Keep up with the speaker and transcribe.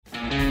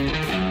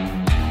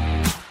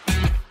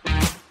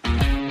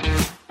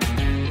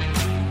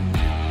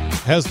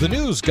Has the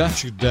news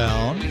got you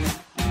down?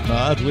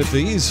 Not with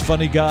these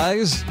funny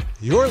guys.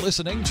 You're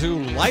listening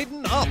to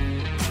Lighten Up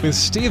with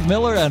Steve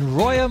Miller and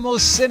Roya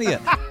Mosinian.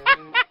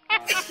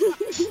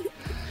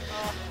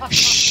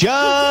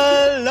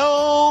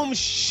 Shalom,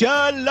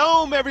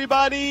 shalom,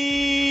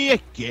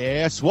 everybody.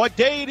 Guess what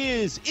day it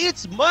is?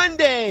 It's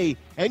Monday,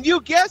 and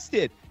you guessed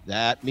it.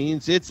 That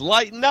means it's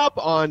Lighten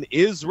Up on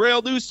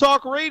Israel News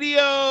Talk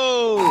Radio.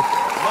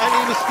 My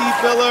name is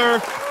Steve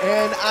Miller,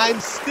 and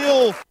I'm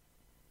still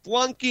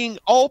flunking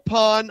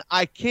Opon.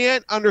 I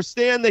can't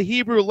understand the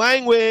Hebrew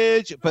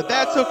language, but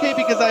that's okay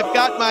because I've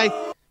got my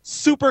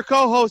super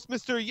co-host,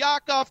 Mr.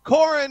 Yaakov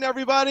Koren,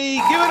 everybody.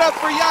 Give it up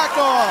for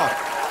Yaakov.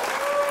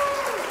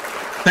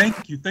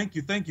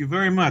 Thank you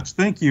very much.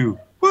 Thank you.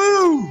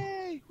 Woo!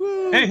 Hey,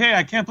 woo. Hey,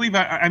 I can't believe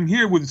I'm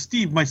here with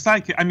Steve, my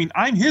sidekick. I mean,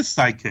 I'm his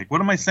sidekick.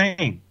 What am I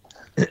saying?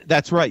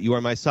 That's right. You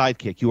are my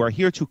sidekick. You are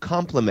here to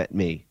compliment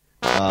me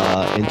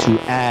and to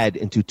add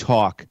and to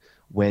talk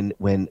when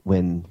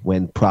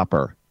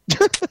proper.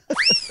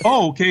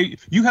 Oh, okay.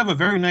 You have a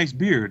very nice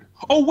beard.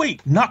 Oh,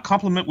 wait, not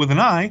compliment with an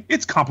I.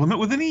 It's compliment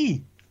with an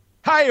E.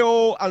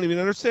 Hi-oh. I don't even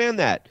understand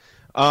that.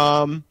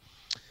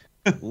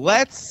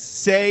 Let's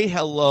say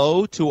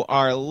hello to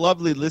our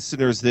lovely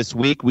listeners this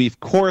week. We, of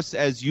course,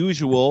 as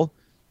usual,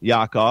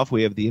 Yaakov,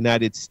 we have the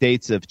United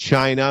States of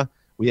China.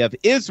 We have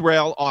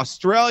Israel,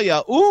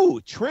 Australia,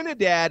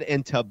 Trinidad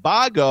and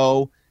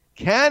Tobago,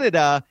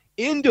 Canada,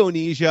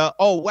 Indonesia.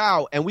 Oh,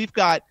 wow. And we've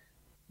got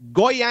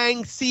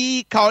Goyang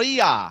Si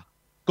Korea.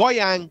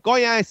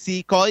 Goyang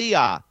Si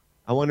Korea.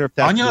 I wonder if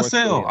that's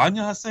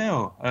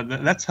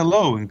Annyeonghaseyo. That's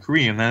hello in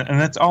Korean, and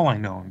that's all I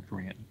know in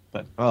Korean.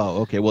 But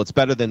okay. Well, it's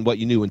better than what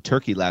you knew in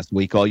Turkey last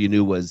week. All you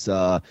knew was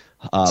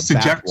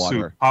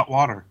bathwater. Hot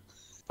water.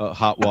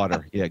 Hot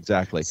water. Yeah,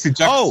 exactly.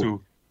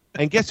 Sijaksu.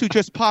 And guess who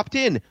just popped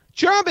in?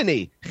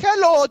 Germany.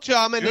 Hello,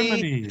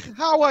 Germany.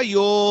 How are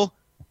you?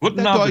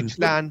 Guten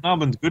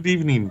Abend. Good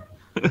evening.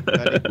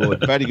 Very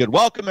good. Very good.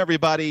 Welcome,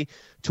 everybody,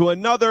 to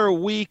another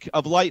week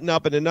of Lighten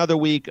Up and another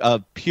week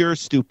of pure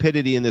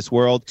stupidity in this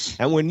world.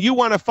 And when you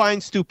want to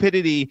find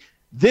stupidity,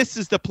 this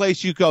is the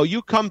place you go.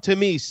 You come to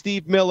me,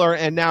 Steve Miller,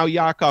 and now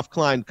Yaakov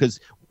Klein,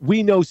 because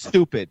we know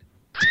stupid.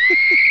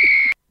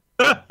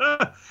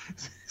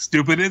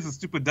 Stupid is and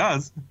stupid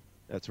does.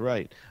 That's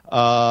right.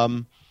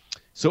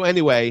 So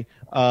anyway,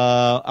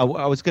 I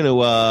was going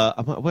to.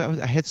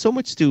 I had so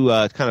much to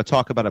kind of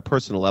talk about a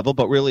personal level,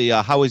 but really,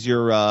 how was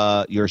your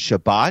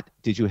Shabbat?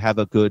 Did you have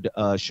a good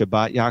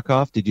Shabbat,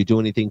 Yaakov? Did you do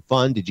anything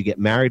fun? Did you get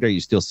married? Are you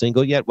still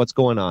single yet? What's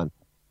going on?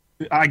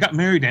 I got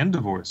married and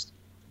divorced.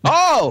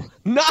 Oh,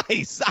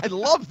 nice! I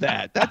love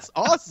that. That's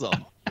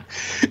awesome.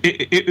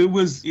 It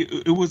was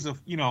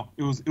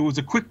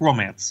a quick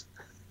romance.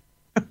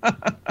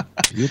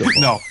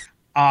 Beautiful. No,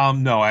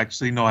 I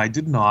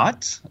did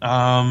not.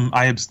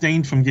 I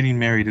abstained from getting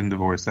married and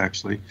divorced,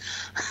 actually.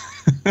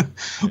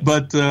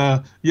 But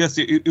yes,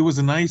 it was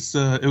a nice,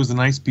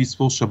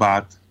 peaceful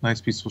Shabbat.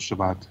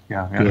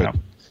 Yeah.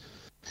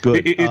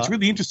 Good. It's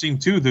really interesting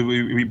too that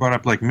we brought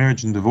up like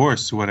marriage and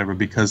divorce or whatever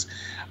because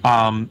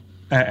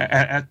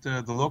at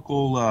the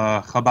local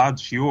Chabad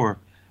shiur,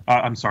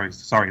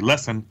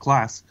 lesson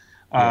class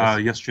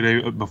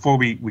yesterday before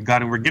we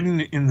got in, we're getting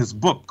in this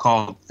book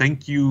called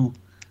Thank You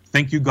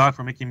God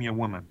for Making Me a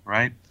Woman,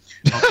 right?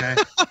 Okay.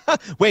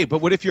 Wait,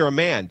 but what if you're a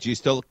man? Do you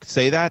still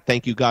say that?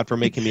 Thank you, God, for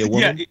making me a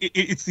woman? Yeah,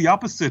 it's the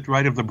opposite,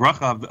 right, of the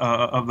bracha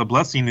of the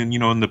blessing, and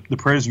in the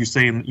prayers you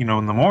say in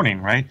the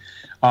morning, right?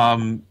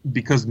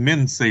 Because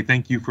men say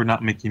thank you for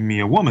not making me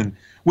a woman.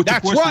 Which That's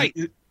of course right.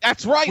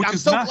 That's right. I'm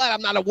so glad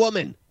I'm not a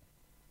woman.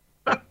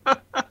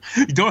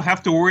 You don't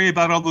have to worry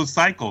about all those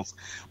cycles,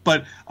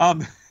 but.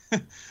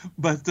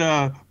 But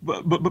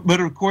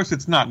of course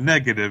it's not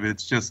negative.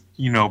 It's just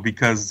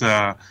because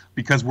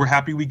we're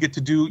happy we get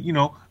to do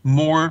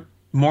more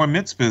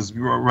mitzvahs,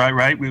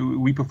 right?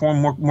 We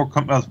perform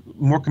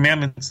more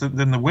commandments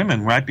than the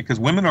women, right? Because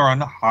women are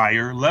on a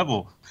higher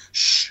level.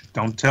 Shh!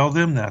 Don't tell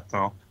them that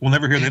though. We'll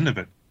never hear the end of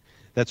it.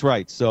 That's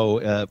right.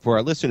 So for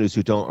our listeners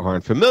who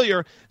aren't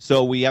familiar,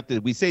 so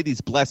we say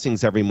these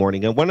blessings every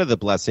morning, and one of the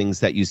blessings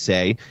that you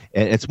say,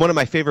 and it's one of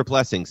my favorite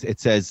blessings. It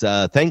says,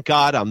 "Thank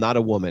God I'm not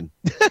a woman."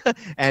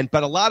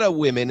 But a lot of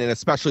women, and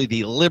especially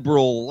the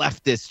liberal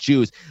leftist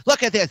Jews,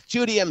 look at this.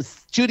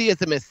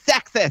 Judaism is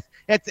sexist.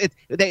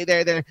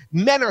 They're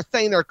men are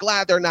saying they're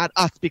glad they're not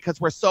us because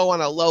we're so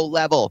on a low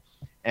level.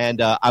 And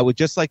I would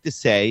just like to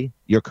say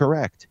you're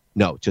correct.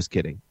 No, just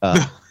kidding.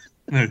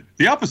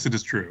 The opposite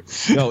is true.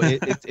 No,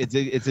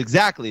 it's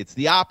exactly. It's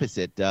the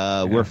opposite.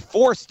 We're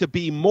forced to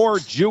be more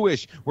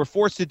Jewish. We're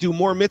forced to do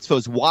more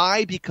mitzvahs.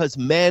 Why? Because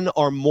men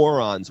are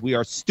morons. We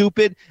are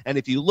stupid. And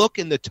if you look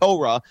in the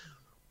Torah,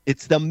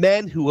 it's the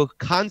men who have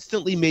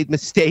constantly made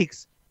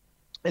mistakes.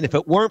 And if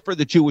it weren't for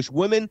the Jewish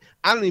women,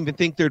 I don't even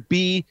think there'd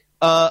be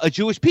a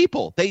Jewish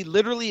people. They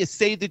literally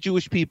saved the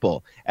Jewish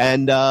people.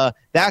 And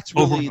that's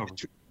really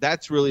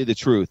that's really the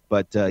truth.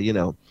 But,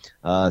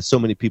 so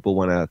many people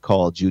want to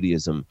call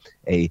Judaism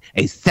a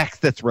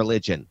sexist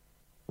religion,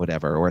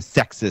 whatever, or a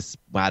sexist,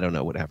 I don't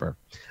know, whatever.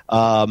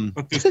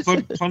 But there's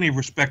plenty of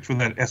respect for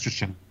that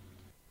estrogen.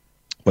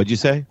 What'd you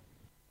say?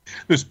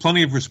 There's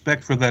plenty of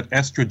respect for that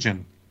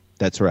estrogen.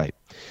 That's right.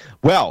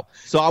 Well,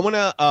 so I want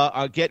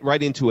to get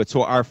right into it.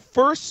 So our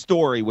first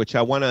story, which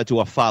I want to do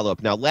a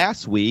follow-up. Now,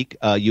 last week,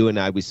 you and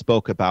I, we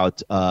spoke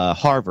about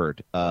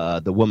Harvard,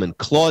 the woman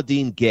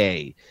Claudine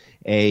Gay,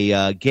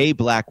 a gay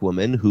black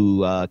woman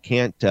who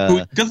can't...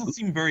 who doesn't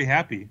seem very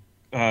happy,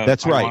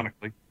 that's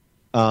ironically.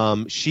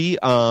 Right. She,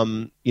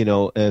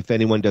 if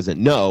anyone doesn't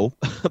know,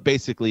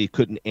 basically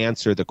couldn't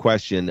answer the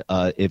question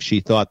if she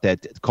thought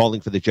that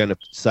calling for the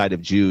genocide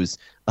of Jews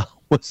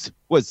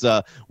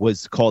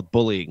was called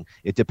bullying.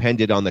 It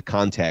depended on the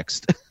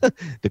context.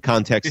 The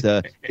context,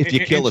 if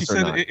you kill us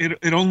or not.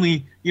 It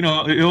only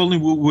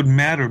would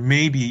matter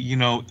maybe,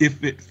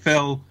 if it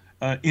fell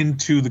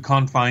into the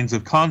confines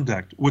of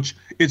conduct, which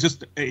is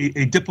just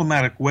a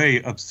diplomatic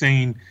way of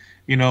saying,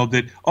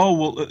 that,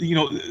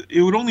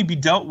 it would only be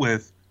dealt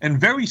with and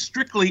very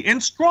strictly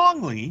and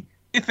strongly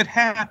if it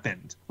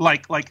happened,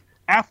 like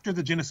after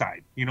the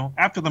genocide,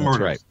 after the murders.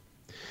 Right.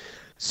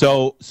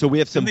 So we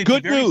have some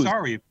good news.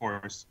 Sorry, of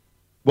course.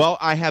 Well,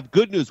 I have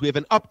good news. We have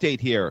an update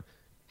here.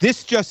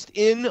 This just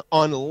in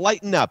on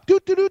Lighten Up.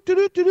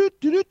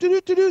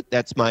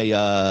 That's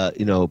my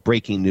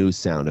breaking news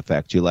sound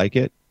effect. You like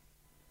it?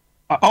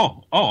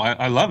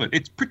 I love it.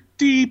 It's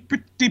pretty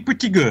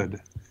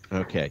good.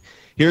 Okay.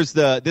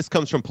 This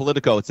comes from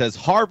Politico. It says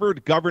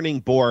Harvard governing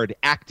board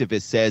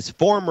activist says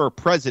former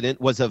president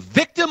was a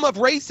victim of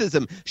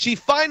racism. She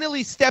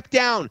finally stepped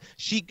down.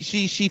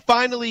 She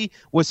finally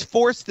was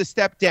forced to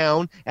step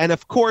down. And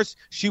of course,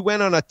 she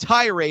went on a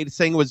tirade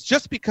saying it was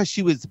just because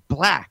she was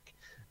black.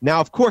 Now,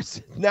 of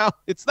course,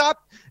 it's not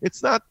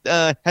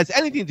has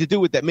anything to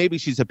do with that. Maybe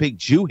she's a big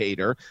Jew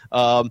hater.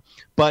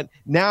 But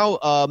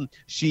now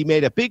she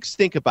made a big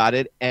stink about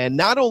it. And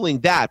not only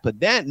that, but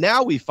then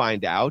now we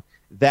find out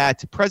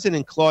that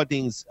President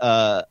Claudine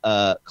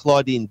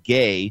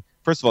Gay,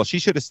 first of all, she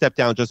should have stepped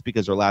down just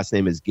because her last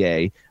name is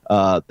Gay.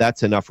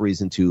 That's enough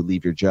reason to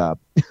leave your job.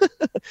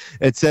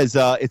 It says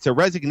it's a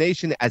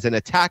resignation as an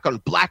attack on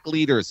black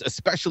leaders,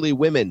 especially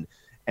women.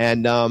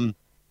 And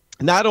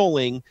not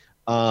only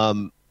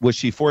was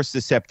she forced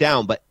to step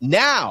down, but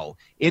now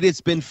it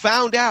has been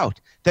found out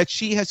that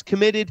she has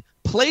committed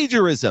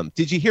plagiarism.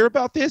 Did you hear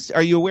about this?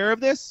 Are you aware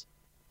of this?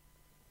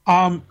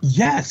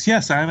 Yes,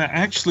 I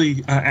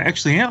actually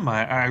am.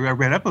 I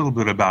read up a little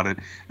bit about it,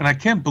 and I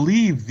can't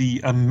believe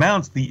the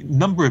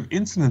number of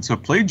incidents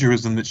of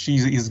plagiarism that she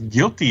is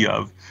guilty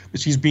of. That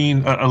she's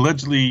being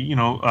allegedly,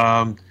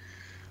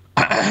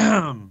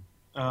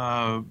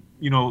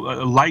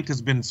 light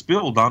has been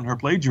spilled on her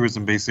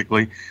plagiarism,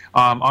 basically,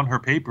 on her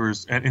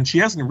papers, and she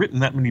hasn't written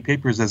that many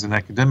papers as an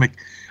academic.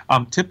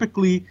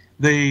 Typically,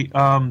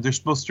 they're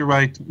supposed to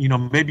write,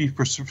 maybe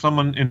for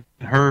someone in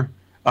her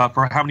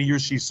for how many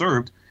years she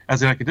served.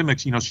 As an academic,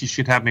 she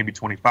should have maybe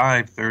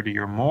 25, 30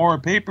 or more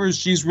papers.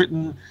 She's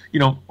written,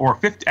 or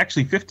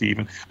 50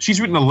 even. She's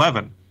written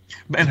 11.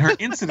 And her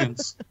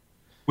incidents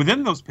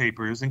within those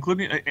papers,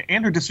 including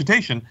and her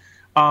dissertation,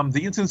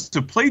 the incidence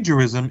of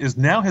plagiarism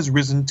has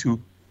risen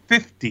to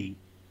 50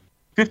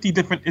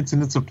 different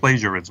incidents of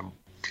plagiarism.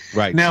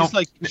 Right. Now,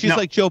 she's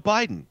like Joe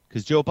Biden,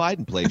 because Joe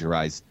Biden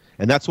plagiarized.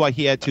 And that's why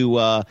he had to,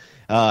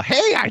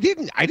 hey, I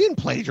didn't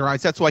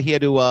plagiarize. That's why he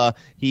had to,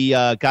 he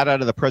got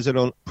out of the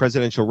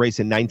presidential race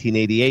in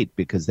 1988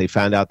 because they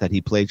found out that he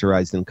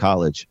plagiarized in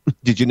college.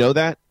 Did you know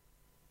that?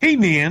 Hey,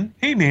 man.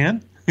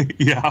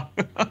 Yeah.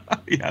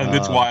 Yeah,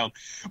 it's wild.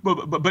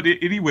 But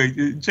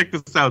anyway, check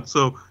this out.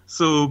 So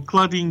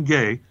Claudine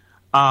Gay,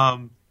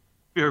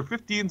 there are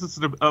 50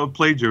 instances of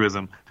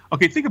plagiarism.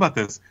 Okay, think about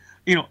this.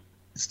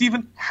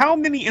 Stephen, how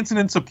many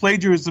incidents of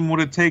plagiarism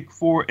would it take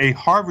for a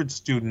Harvard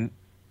student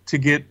to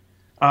get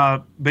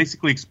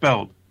basically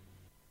expelled?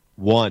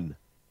 One.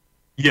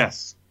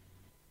 Yes.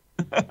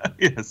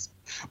 Yes.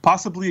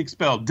 Possibly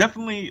expelled.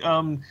 Definitely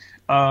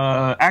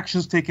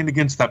actions taken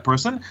against that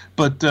person,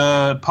 but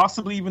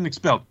possibly even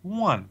expelled.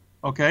 One.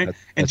 Okay.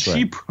 And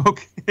she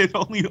broke it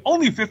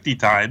only 50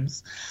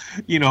 times,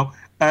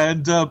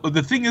 And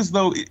the thing is,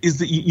 though, is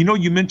that,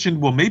 you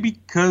mentioned, well, maybe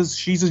because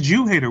she's a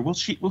Jew hater. Well,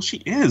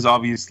 she is,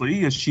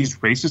 obviously. She's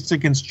racist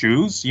against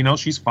Jews.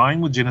 She's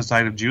fine with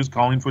genocide of Jews,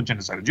 calling for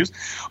genocide of Jews.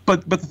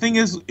 But the thing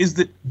is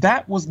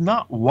that was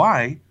not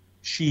why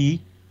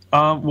she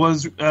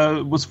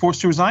was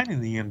forced to resign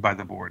in the end by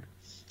the board.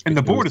 And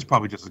the board is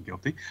probably just as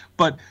guilty.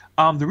 But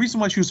the reason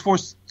why she was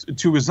forced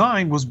to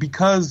resign was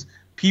because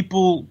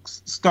people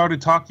started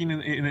talking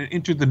and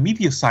entered the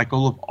media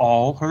cycle of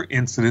all her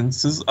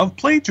incidences of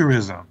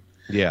plagiarism.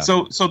 Yeah.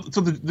 So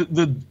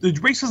the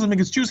racism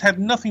against Jews had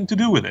nothing to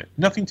do with it.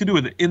 Nothing to do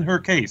with it in her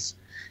case.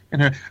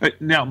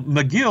 Now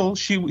McGill,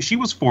 she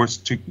was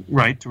forced to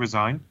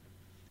resign,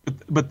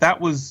 but that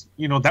was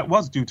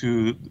due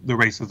to the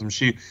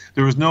racism.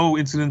 There was no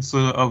incidents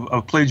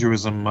of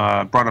plagiarism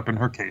brought up in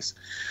her case.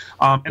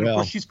 Of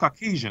course, she's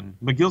Caucasian.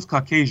 McGill's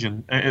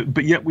Caucasian,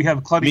 but yet we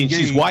have Claudine Gay.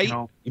 She's white?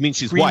 You mean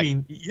she's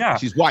screaming, white? Yeah,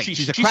 she's white.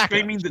 She's a cracker.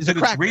 Screaming that it's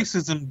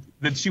racism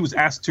that she was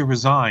asked to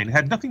resign. It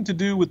had nothing to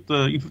do with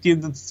the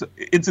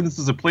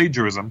incidences of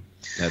plagiarism.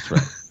 That's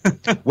right.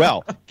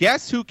 Well,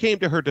 guess who came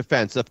to her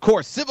defense? Of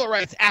course, civil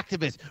rights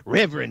activist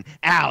Reverend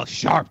Al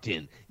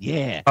Sharpton.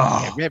 Yeah,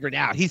 Reverend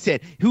Al. He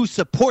said, who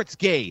supports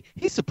gay?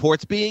 He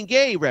supports being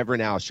gay,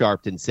 Reverend Al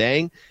Sharpton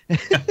saying.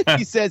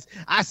 He says,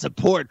 I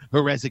support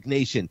her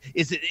resignation.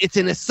 It's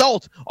an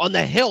assault on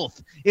the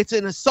health. It's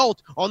an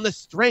assault on the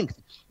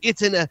strength.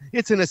 It's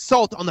an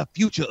assault on the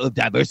future of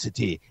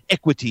diversity,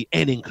 equity,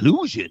 and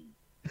inclusion.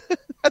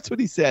 That's what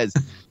he says.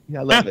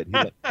 Yeah, I love it.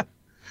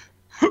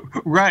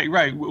 Right.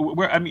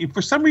 I mean,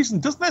 for some reason,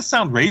 doesn't that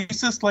sound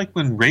racist? Like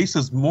when race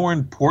is more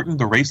important,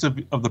 the race of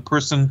the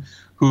person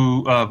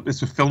who is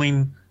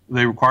fulfilling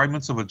the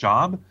requirements of a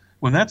job,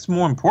 when that's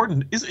more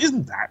important,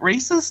 isn't that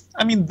racist?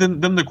 I mean,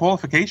 than the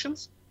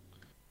qualifications?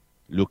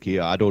 Look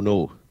here, I don't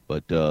know.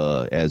 But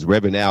as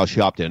Reverend Al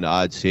Sharpton,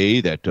 I'd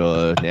say that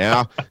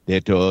now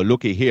that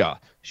looky here,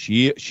 this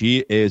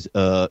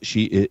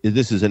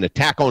is an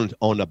attack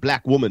on a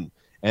black woman,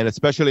 and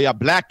especially a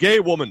black gay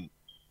woman.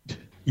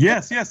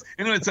 Yes.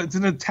 You know, it's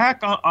an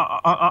attack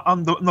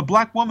on the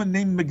black woman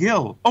named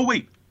McGill. Oh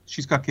wait,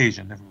 she's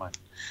Caucasian. Never mind.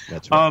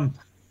 That's right.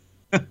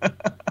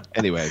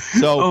 Anyway,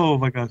 so oh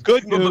my God,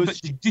 good news.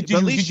 But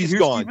at least she's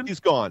gone. Stephen?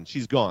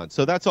 She's gone.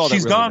 So that's all.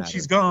 She's that really gone.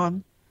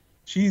 matters.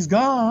 She's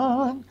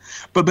gone.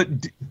 But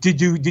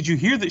did you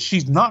hear that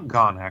she's not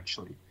gone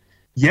actually?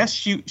 Yes,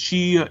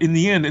 she in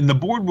the end, and the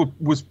board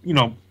was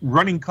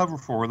running cover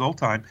for her the whole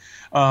time,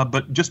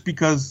 but just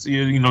because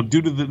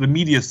due to the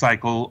media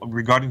cycle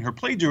regarding her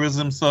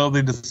plagiarism, so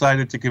they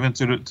decided to convince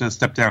her to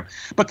step down.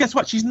 But guess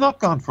what? She's not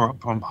gone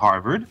from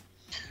Harvard.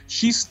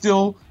 She's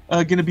still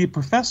going to be a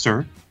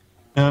professor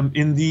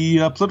in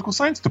the political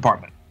science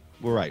department.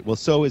 Well, right. Well,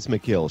 so is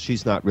McGill.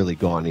 She's not really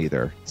gone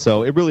either.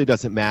 So it really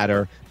doesn't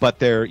matter. But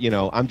they're,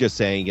 I'm just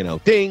saying,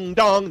 ding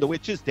dong, the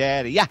witch is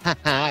dead.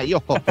 Yeah, yo,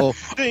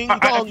 ding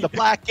dong, the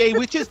black gay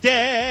witch is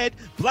dead.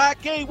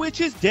 Black gay witch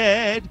is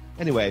dead.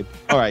 Anyway,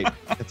 all right.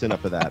 That's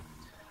enough of that.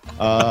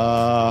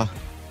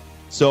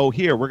 So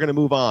here, we're going to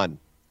move on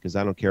because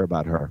I don't care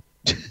about her.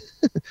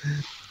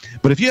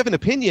 But if you have an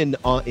opinion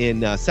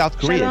in South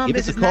Korea, Shalom, give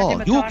us a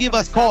call. You give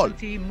us a call.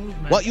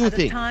 What you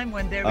think?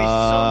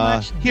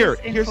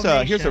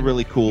 Here's a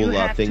really cool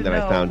thing that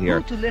I found here.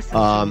 Do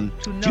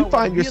you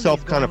find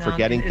yourself kind of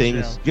forgetting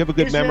things? Do you have a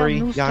good memory,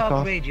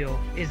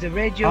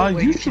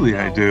 Yaakov? Usually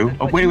I do.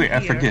 Oh, wait,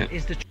 I forget.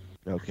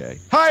 Okay.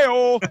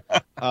 Hi-oh!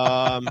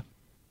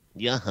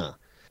 Yeah.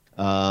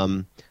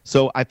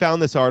 So I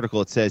found this article.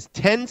 It says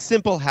 10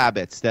 simple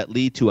habits that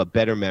lead to a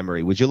better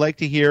memory. Would you like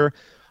to hear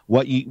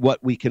what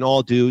we can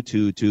all do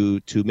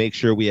to make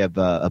sure we have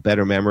a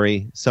better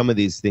memory? Some of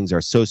these things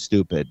are so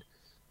stupid.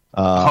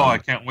 I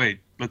can't wait.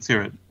 Let's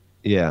hear it.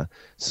 Yeah.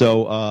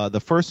 So the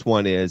first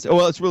one is,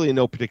 it's really in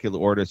no particular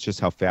order. It's just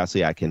how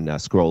fastly I can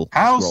scroll.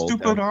 How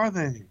stupid are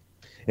they?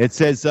 It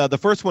says the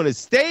first one is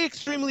stay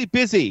extremely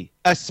busy,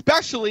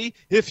 especially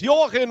if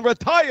you're in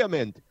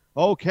retirement.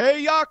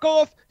 Okay,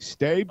 Yaakov,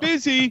 stay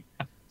busy.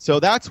 So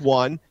that's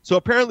one. So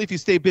apparently if you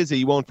stay busy,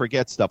 you won't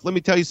forget stuff. Let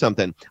me tell you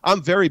something.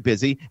 I'm very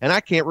busy, and I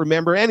can't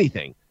remember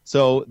anything.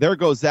 So there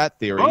goes that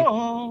theory.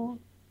 Oh.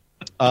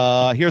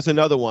 Here's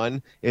another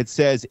one. It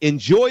says,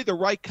 enjoy the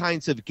right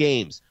kinds of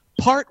games.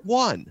 Part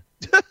 1.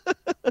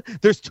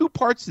 There's 2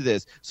 parts to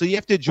this. So you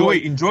have to enjoy...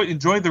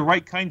 enjoy the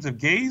right kinds of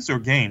gays or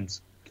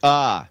games?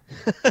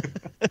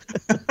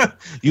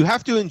 You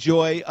have to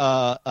enjoy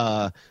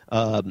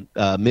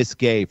Miss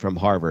Gay from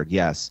Harvard,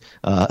 yes.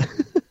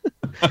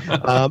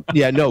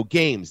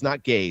 Games,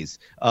 not gays.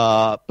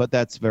 But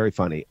that's very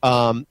funny.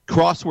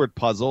 Crossword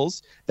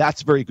puzzles,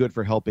 that's very good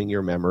for helping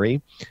your memory.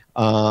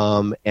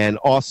 And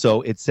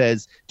also it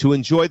says to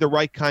enjoy the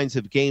right kinds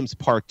of games,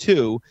 part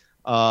 2.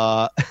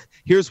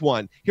 Here's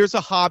one. Here's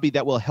a hobby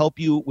that will help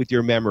you with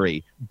your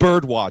memory.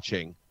 Bird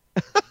watching.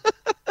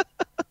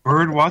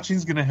 Bird watching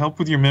is going to help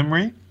with your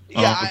memory?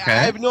 Yeah, okay.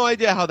 I have no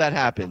idea how that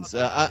happens.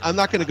 I'm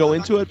not going to go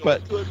into it,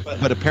 but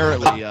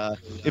apparently,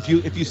 if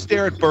you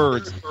stare at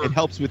birds, it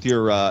helps with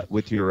your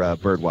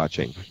bird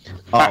watching.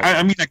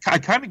 I mean, I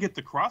kind of get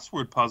the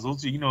crossword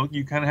puzzles.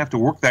 You kind of have to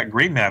work that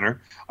gray matter.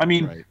 I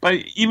mean, right.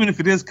 But even if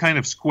it is kind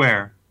of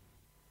square.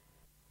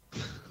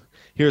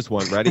 Here's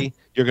one. Ready?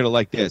 You're going to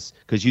like this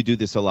because you do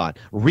this a lot.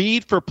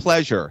 Read for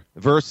pleasure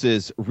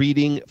versus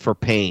reading for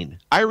pain.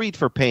 I read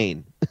for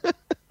pain.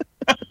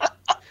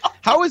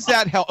 How is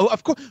that help?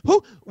 Of course,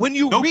 when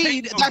you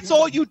read, that's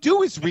all you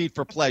do is read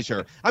for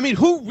pleasure. I mean,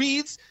 who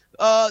reads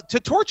to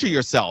torture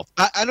yourself?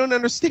 I don't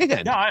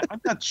understand. Yeah, I'm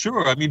not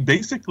sure. I mean,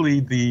 basically,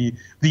 the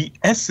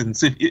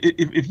essence,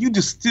 if you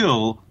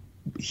distill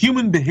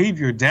human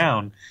behavior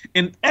down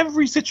in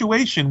every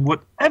situation,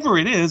 whatever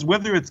it is,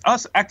 whether it's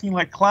us acting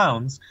like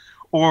clowns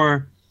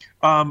or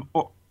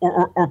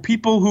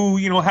people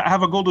who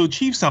have a goal to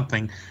achieve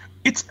something,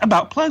 it's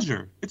about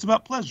pleasure. It's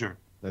about pleasure.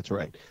 That's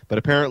right. But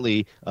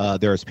apparently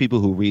there's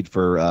people who read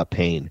for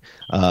pain.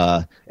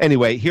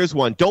 Anyway, here's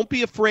one. Don't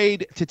be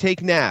afraid to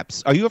take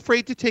naps. Are you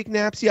afraid to take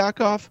naps,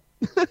 Yaakov?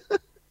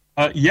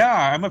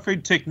 Yeah, I'm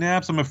afraid to take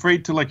naps. I'm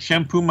afraid to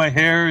shampoo my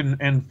hair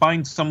and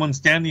find someone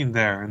standing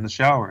there in the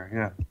shower.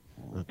 Yeah.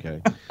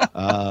 Okay.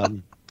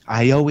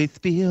 I always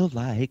feel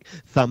like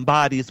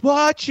somebody's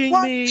watching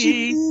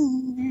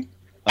me.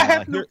 I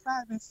have no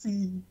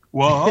privacy.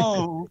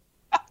 Whoa.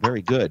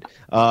 Very good.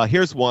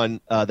 Here's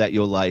one that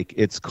you'll like.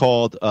 It's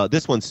called,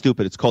 this one's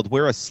stupid. It's called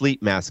Wear a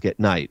Sleep Mask at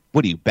Night.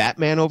 What are you,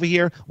 Batman over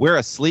here? Wear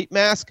a sleep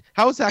mask?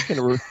 How is that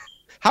going to...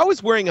 How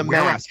is wearing a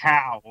mask...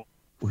 How?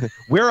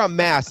 Wear a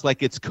mask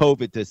like it's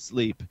COVID to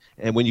sleep,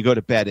 and when you go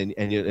to bed, and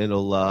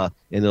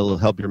it'll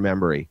help your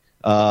memory.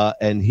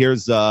 And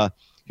here's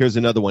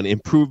another one.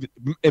 Improve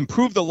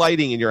the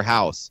lighting in your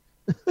house.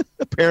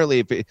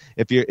 Apparently,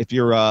 if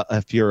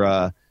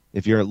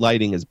your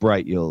lighting is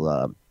bright,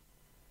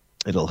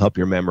 it'll help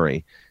your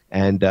memory.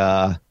 And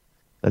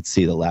let's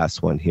see the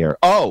last one here.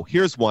 Oh,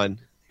 here's one.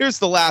 Here's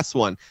the last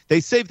one. They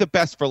saved the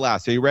best for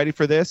last. Are you ready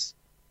for this?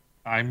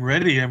 I'm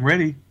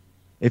ready.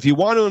 If you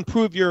want to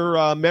improve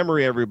your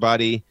memory,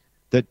 everybody,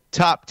 the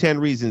top 10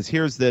 reasons.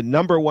 Here's the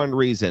number one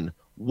reason.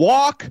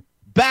 Walk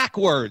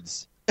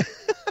backwards.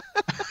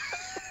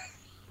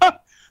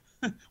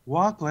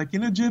 Walk like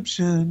an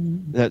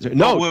Egyptian. That's right.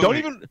 No,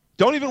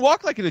 don't even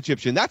walk like an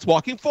Egyptian. That's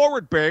walking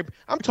forward, babe.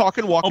 I'm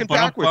talking walking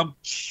backwards.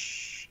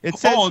 It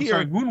says here.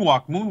 Sorry,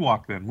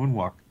 moonwalk then.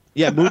 Moonwalk.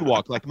 Yeah,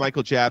 moonwalk like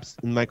Michael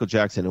Jackson,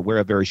 and wear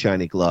a very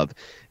shiny glove.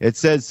 It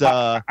says.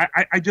 I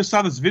just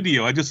saw this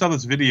video.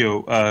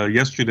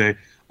 Yesterday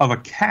of a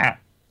cat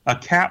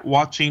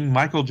watching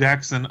Michael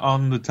Jackson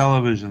on the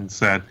television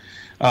set,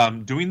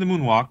 doing the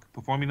moonwalk,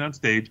 performing on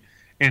stage,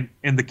 and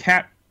the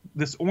cat,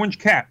 this orange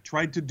cat,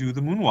 tried to do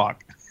the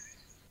moonwalk.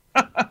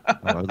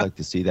 I'd like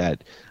to see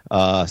that.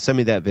 Send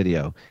me that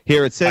video.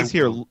 Here it says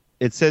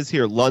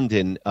here,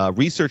 London,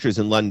 researchers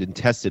in London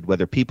tested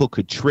whether people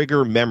could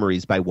trigger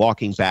memories by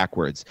walking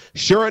backwards.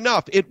 Sure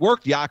enough, it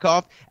worked,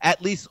 Yaakov,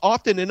 at least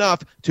often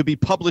enough to be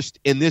published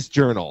in this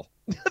journal.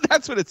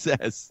 That's what it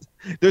says.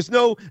 There's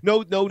no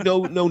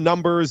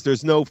numbers,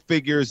 there's no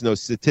figures, no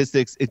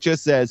statistics. It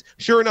just says,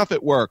 sure enough,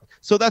 it worked.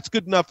 So that's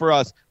good enough for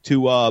us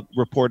to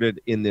report it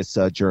in this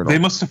journal. They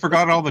must have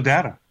forgot all the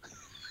data.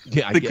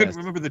 Yeah, they couldn't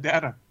remember the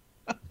data.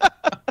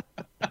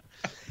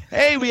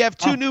 Hey, we have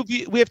two new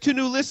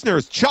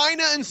listeners,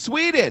 China and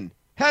Sweden.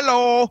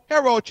 Hello,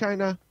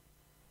 China.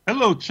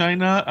 Hello,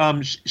 China.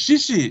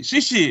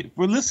 Shishi,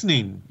 we're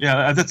listening.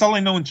 Yeah, that's all I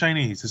know in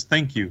Chinese is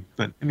thank you.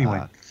 But anyway.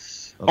 Okay.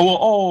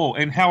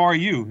 And how are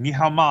you? Ni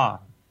hao ma.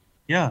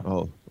 Yeah.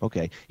 Oh,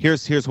 okay.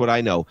 Here's what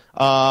I know.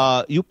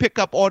 You pick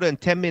up order in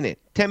 10 minutes.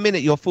 10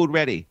 minutes, your food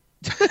ready.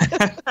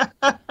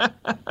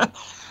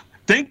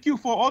 Thank you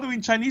for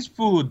ordering Chinese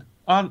food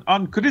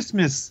on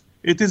Christmas.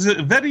 It is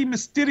a very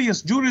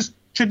mysterious Jewish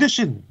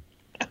tradition.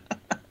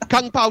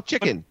 Kung Pao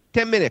chicken,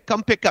 10 minutes.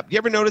 Come pick up. You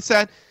ever notice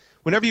that?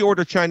 Whenever you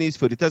order Chinese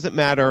food, it doesn't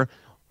matter.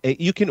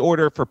 You can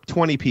order for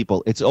 20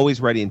 people. It's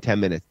always ready in 10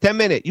 minutes. 10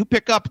 minutes. You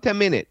pick up 10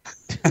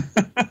 minutes.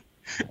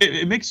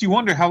 It makes you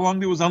wonder how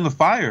long it was on the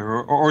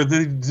fire, or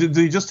did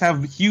they just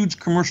have huge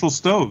commercial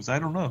stoves? I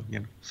don't know.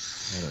 I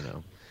don't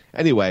know.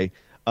 Anyway,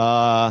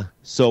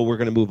 so we're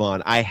going to move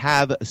on. I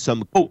have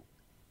some... Oh,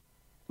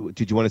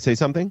 did you want to say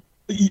something?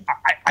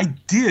 I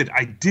did.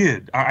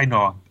 I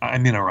know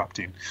I'm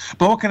interrupting.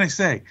 But what can I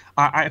say?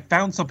 I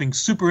found something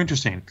super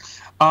interesting.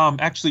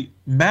 Actually,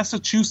 a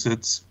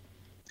Massachusetts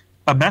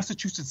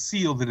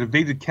seal that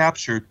evaded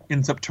capture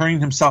ends up turning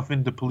himself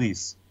into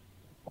police.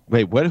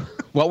 Wait, what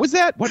was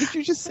that? What did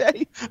you just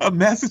say? A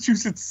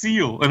Massachusetts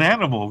seal, an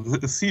animal,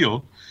 a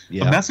seal.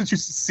 Yeah. A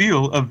Massachusetts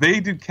seal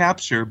evaded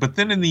capture, but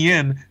then in the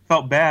end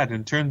felt bad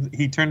and turned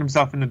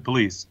himself into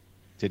police.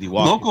 Did he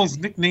walk? Locals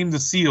nicknamed the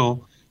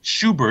seal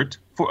Schubert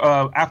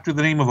after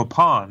the name of a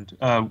pond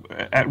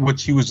at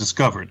which he was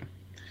discovered.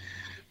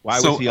 Why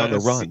was he on the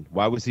run?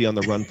 Why was he on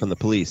the run from the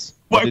police?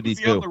 Why was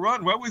he on the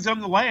run? Why was he on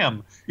the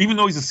lam? Even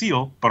though he's a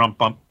seal. Oh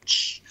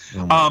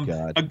my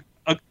God.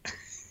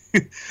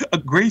 A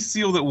gray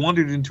seal that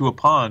wandered into a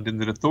pond and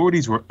that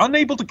authorities were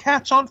unable to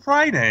catch on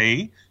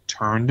Friday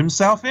turned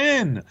himself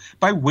in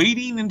by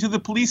wading into the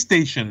police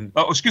station.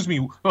 Oh, excuse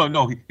me. Oh,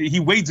 no, he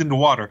wades into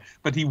water,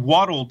 but he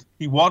waddled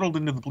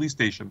into the police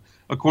station,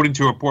 according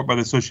to a report by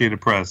the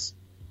Associated Press.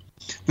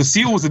 The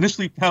seal was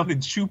initially found in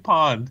Shoe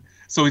Pond,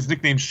 so he's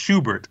nicknamed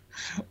Schubert,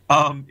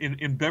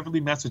 in Beverly,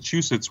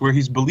 Massachusetts, where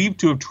he's believed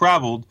to have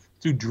traveled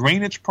through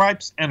drainage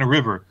pipes and a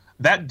river.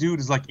 That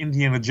dude is like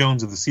Indiana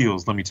Jones of the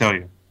seals, let me tell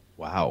you.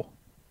 Wow.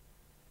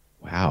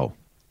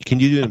 Can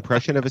you do an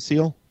impression of a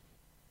seal?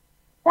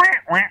 No,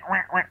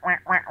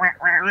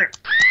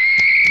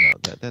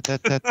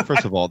 that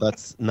first of all,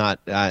 that's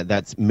not.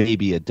 That's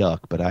maybe a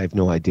duck, but I have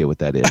no idea what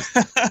that is.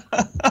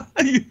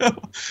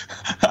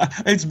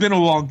 It's been a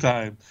long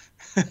time.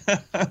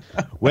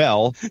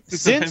 Well,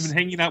 since I've been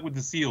hanging out with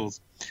the seals,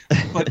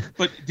 but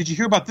did you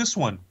hear about this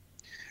one?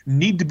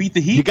 Need to beat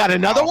the heat. You got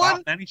another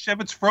one?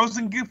 Manischewitz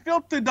frozen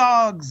gefilte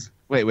dogs.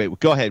 Wait.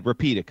 Go ahead.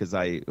 Repeat it because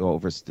I go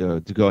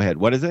ahead.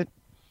 What is it?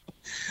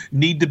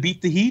 Need to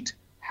beat the heat?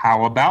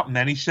 How about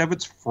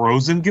Manischewitz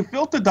frozen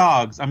gefilte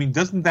dogs? I mean,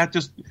 doesn't that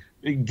just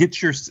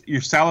get your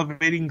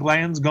salivating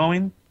glands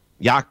going?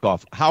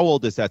 Yaakov, how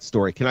old is that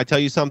story? Can I tell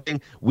you something?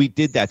 We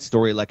did that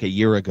story like a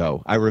year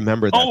ago. I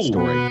remember that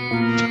story.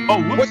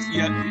 What's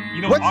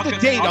the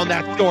date on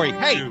that story?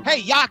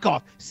 Hey,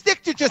 Yaakov,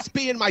 stick to just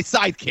being my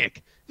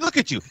sidekick. Look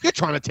at you. You're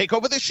trying to take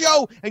over the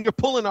show, and you're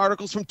pulling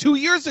articles from 2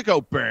 years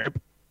ago, Burb.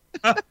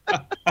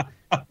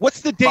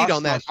 What's the date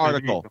on that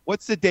article?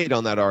 What's the date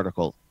on that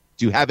article?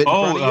 Do you have it in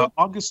front of you?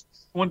 August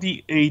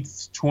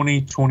 28th,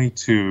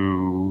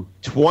 2022.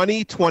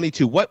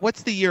 2022.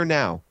 What's the year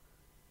now?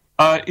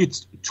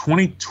 It's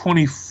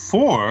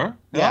 2024.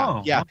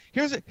 Yeah.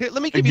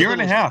 Let me give you a year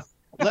and a half.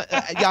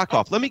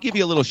 Yaakov, let me give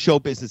you a little show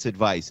business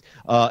advice,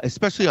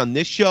 especially on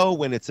this show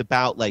when it's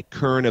about like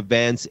current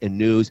events and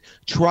news.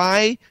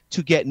 Try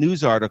to get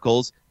news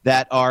articles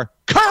that are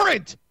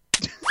current.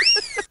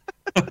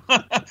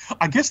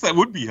 I guess that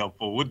would be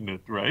helpful, wouldn't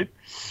it? Right?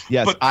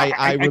 Yes, but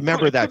I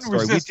remember that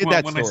story. We did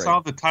that when story. I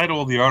saw the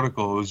title of the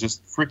article, it was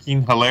just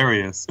freaking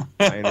hilarious.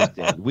 I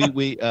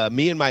understand.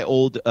 Me and my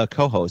old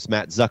co-host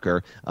Matt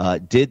Zucker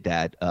did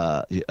that.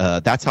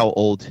 That's how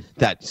old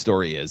that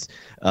story is.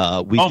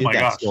 We did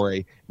that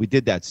story. We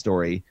did that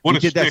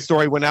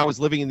story when I was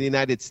living in the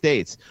United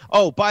States.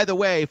 Oh, by the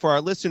way, for our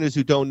listeners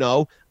who don't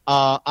know,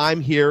 I'm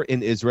here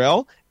in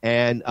Israel.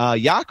 And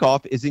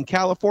Yaakov is in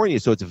California,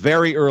 so it's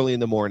very early in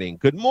the morning.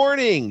 Good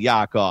morning,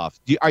 Yaakov.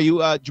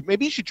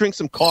 Maybe you should drink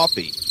some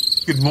coffee.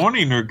 Good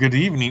morning or good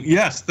evening.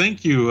 Yes,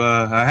 thank you.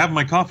 I have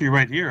my coffee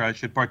right here. I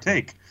should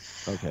partake.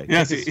 Okay.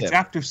 Yes, it's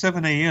after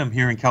 7 a.m.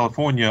 here in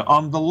California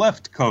on the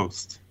left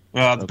coast,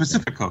 the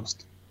Pacific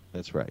coast.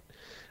 That's right.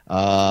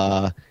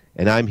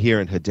 And I'm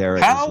here in Hadera,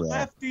 How Israel.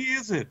 lefty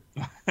is it?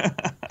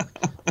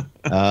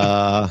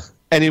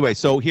 Anyway,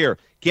 so here.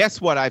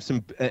 Guess what? I have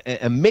some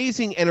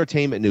amazing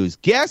entertainment news.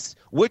 Guess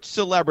which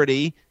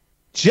celebrity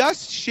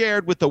just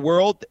shared with the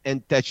world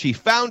and that she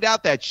found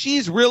out that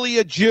she's really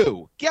a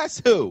Jew. Guess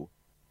who?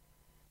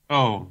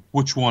 Oh,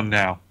 which one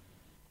now?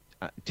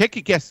 Take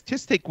a guess.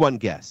 Just take one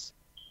guess.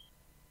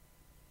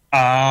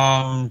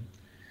 Claudine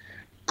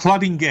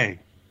Gay.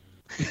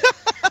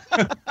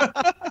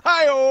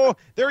 Hi-oh.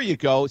 There you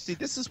go. See,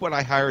 this is what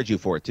I hired you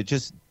for, to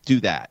just do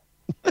that.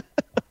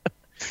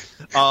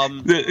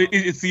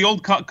 It's the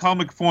old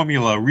comic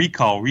formula,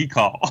 recall.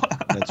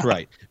 That's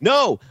right.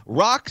 No,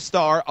 rock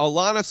star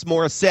Alanis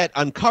Morrisette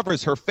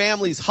uncovers her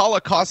family's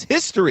Holocaust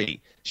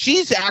history.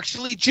 She's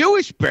actually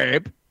Jewish,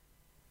 babe.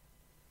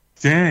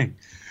 Dang.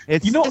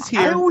 Here,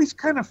 I always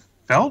kind of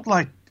felt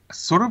like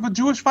sort of a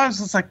Jewish vibe.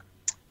 So it's like,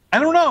 I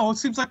don't know. It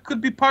seems like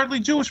could be partly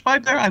Jewish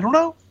vibe there. I don't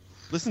know.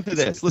 Listen to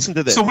this.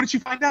 So what did you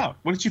find out?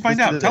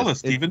 Tell us,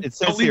 Stephen.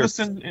 Don't leave us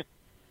in...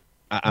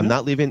 I'm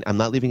not leaving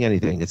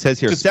anything. It says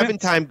here,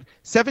 seven-time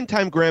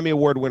Grammy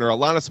Award winner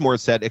Alanis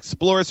Morissette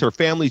explores her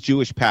family's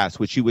Jewish past,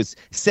 which she was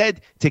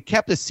said to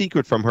kept a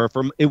secret from her.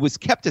 It was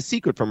kept a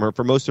secret from her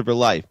for most of her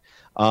life.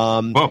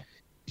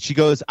 She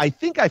goes, I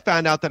think I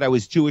found out that I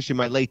was Jewish in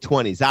my late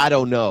 20s. I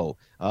don't know.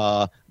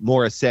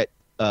 Morissette,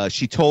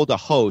 she told a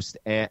host,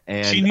 and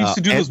she needs to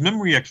do those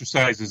memory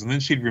exercises, and then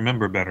she'd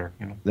remember better.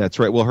 You know? That's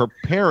right. Well, her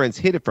parents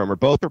hid it from her.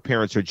 Both her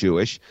parents are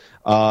Jewish.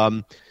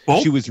 Both?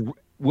 She was.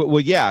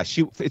 Well, yeah.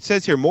 It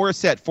says here,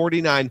 Morissette,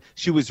 49.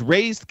 She was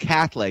raised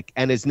Catholic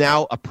and is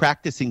now a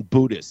practicing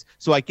Buddhist.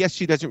 So I guess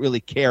she doesn't really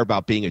care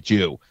about being a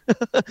Jew.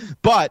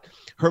 But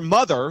her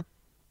mother's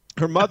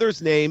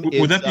name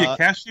is. Would that be a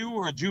cashew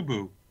or a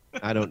Jubu?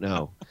 I don't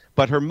know.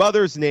 But her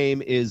mother's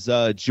name is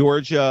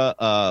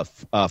Georgia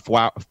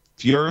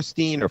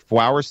Feuerstein or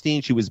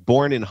Flowerstein. She was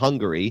born in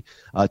Hungary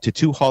to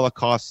two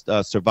Holocaust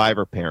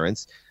survivor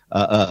parents.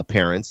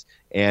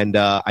 And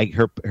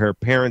her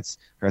parents,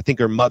 I think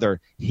her mother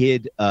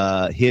hid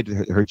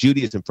her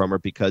Judaism from her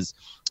because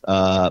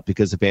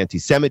of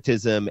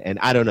anti-Semitism, and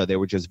I don't know, they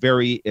were just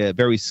very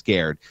very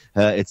scared.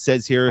 It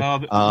says here,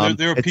 there are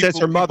it says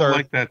her mother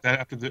like that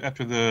after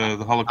the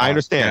Holocaust. I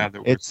understand.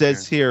 Yeah, it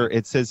says here,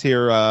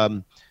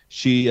 the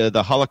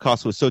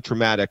Holocaust was so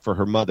traumatic for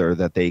her mother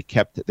that they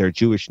kept their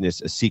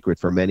Jewishness a secret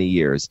for many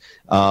years.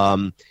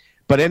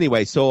 But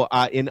anyway, so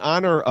in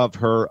honor of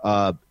her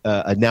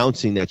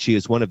announcing that she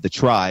is one of the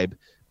tribe,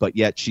 but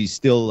yet she's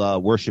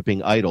still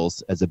worshiping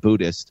idols as a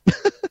Buddhist,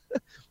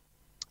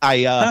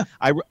 I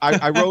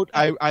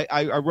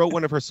wrote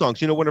one of her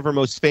songs. You know, one of her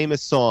most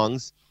famous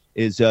songs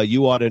is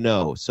 "You Ought to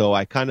Know." So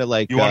I kind of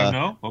like "You Ought to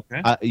Know."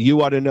 Okay,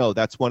 "You Ought to Know."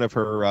 That's one of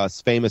her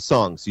famous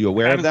songs. You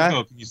aware of that?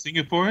 Can you sing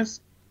it for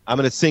us? I'm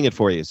going to sing it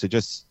for you. So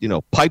just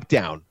pipe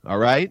down. All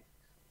right.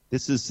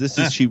 This is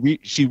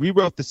she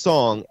rewrote the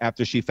song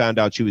after she found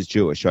out she was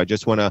Jewish. So I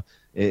just want to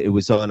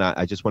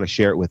I just want to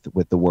share it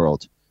with the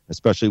world,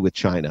 especially with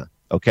China.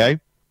 Okay?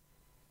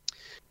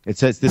 It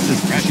says she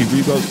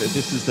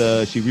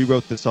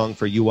rewrote the song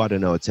for "You Ought to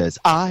Know." It says,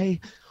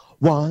 "I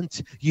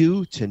want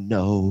you to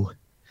know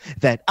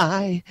that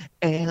I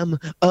am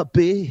a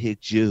big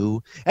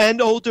Jew,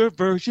 an older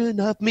version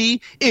of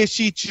me. Is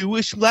she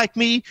Jewish like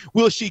me?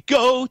 Will she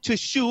go to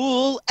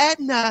shul at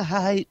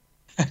night?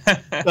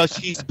 Does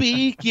she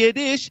speak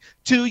Yiddish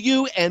to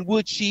you? And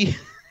would she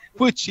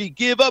Would she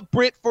give a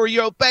Brit for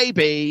your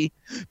baby?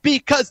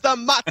 Because the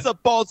matzo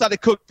balls that I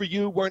cooked for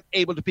you weren't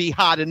able to be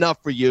hot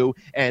enough for you.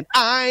 And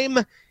I'm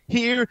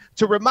here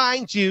to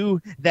remind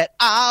you that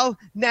I'll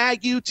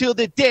nag you till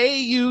the day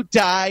you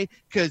die.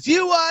 Because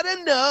you ought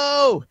to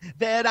know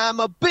that I'm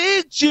a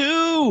big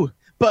Jew,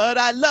 but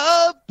I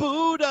love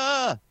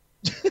Buddha.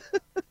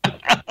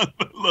 I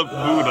love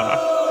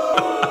Buddha.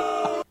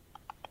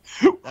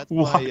 That's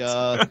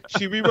why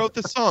she rewrote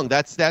the song.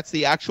 That's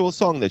the actual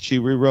song that she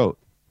rewrote.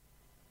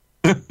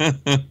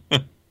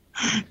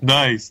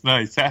 Nice.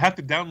 I have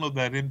to download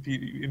that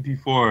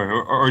MP4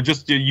 or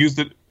just use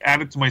it,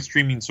 add it to my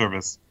streaming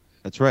service.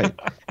 That's right.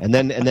 And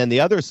then the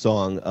other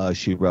song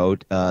she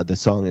wrote, the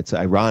song, it's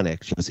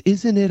ironic. She goes,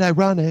 "Isn't it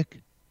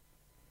ironic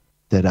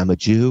that I'm a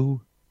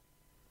Jew?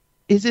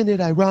 Isn't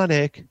it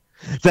ironic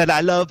that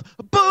I love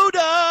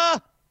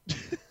Buddha?"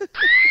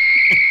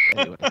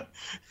 Anyway.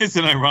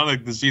 Isn't it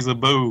ironic that she's a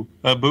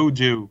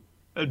Jew,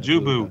 a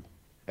Jew boo.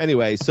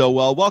 Anyway, so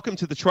welcome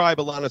to the tribe,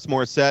 Alanis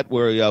Morrisette,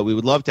 where we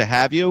would love to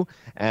have you.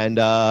 And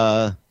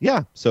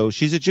so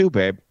she's a Jew,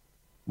 babe.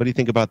 What do you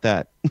think about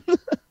that?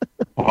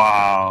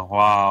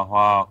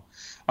 Wow.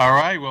 All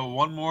right, well,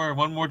 one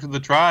more to the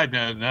tribe.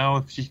 Now,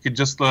 if she could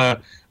just, I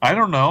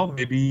don't know,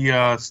 maybe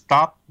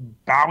stop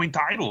bowing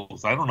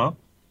titles. I don't know.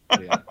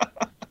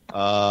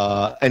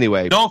 Yeah.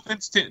 Anyway. No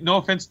offense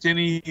to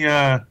any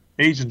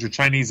Asians or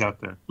Chinese out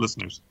there,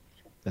 listeners.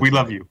 We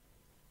love you.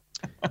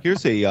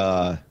 Here's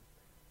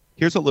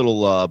a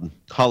little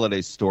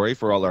holiday story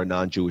for all our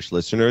non-Jewish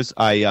listeners.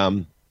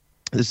 This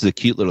is a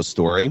cute little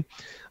story.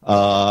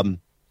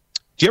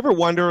 Do you ever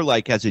wonder,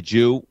 like, as a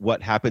Jew,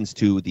 what happens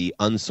to the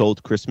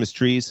unsold Christmas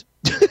trees?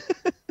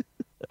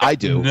 I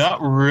do.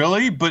 Not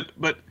really, but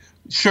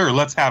sure,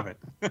 let's have it.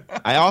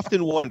 I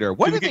often wonder,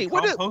 what do they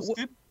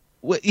composted?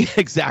 Yeah,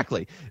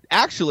 exactly.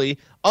 Actually,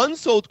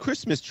 unsold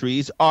Christmas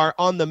trees are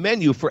on the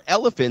menu for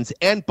elephants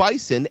and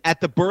bison at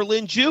the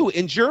Berlin Zoo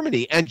in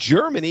Germany, and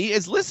Germany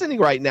is listening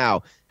right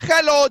now.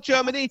 Hello,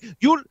 Germany.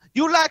 You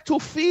like to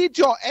feed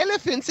your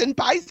elephants and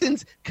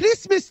bisons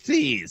Christmas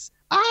trees?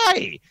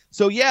 Aye.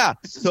 So yeah.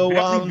 So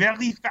very,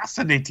 very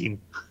fascinating.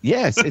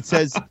 Yes, it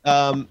says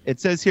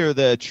here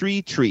the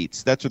tree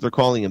treats. That's what they're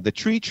calling them. The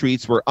tree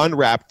treats were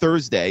unwrapped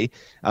Thursday.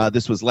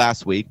 This was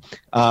last week,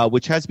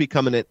 which has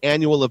become an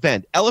annual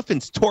event.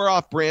 Elephants tore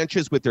off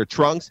branches with their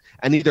trunks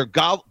and either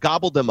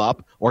gobbled them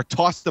up or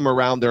tossed them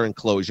around their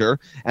enclosure.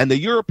 And the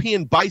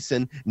European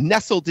bison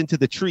nestled into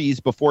the trees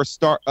before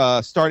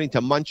starting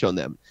to munch on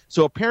them.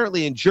 So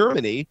apparently in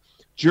Germany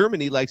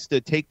likes to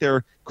take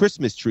their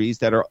Christmas trees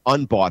that are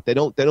unbought. They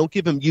don't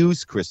give them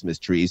used Christmas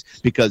trees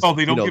because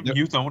they don't give them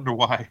used. I wonder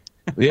why.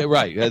 Yeah,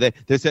 right.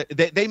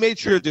 They made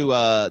sure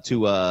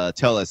to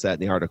tell us that in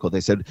the article.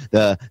 They said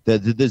the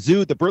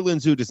zoo, the Berlin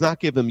Zoo, does not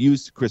give them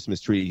used Christmas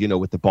tree,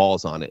 with the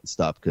balls on it and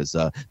stuff, because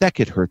that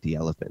could hurt the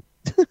elephant.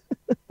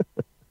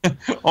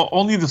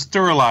 Only the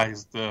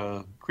sterilized,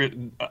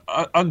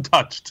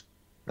 untouched.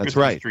 That's Christmas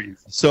right.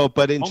 Trees. So,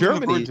 but in Only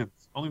Germany.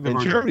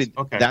 Germany,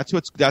 okay. That's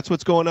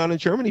what's going on in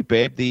Germany,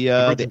 babe. The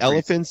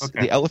elephants,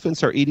 okay. The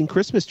elephants are eating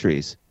Christmas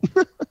trees.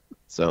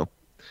 So,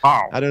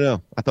 wow. I don't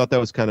know. I thought that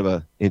was kind of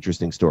a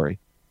interesting story.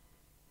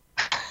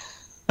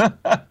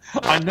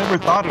 I never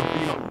thought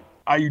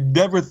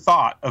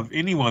of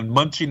anyone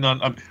munching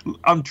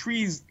on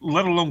trees,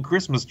 let alone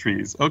Christmas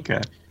trees.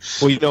 Okay.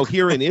 Well,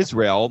 here in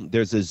Israel,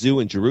 there's a zoo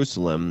in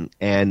Jerusalem,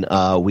 and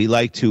we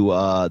like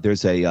to.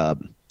 There's a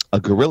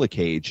gorilla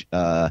cage,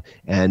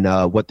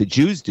 and what the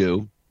Jews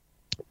do.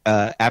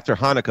 After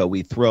Hanukkah,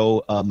 we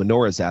throw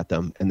menorahs at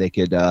them, and they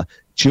could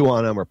chew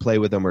on them or play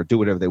with them or do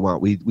whatever they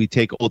want. We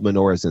take old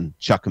menorahs and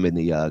chuck them in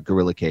the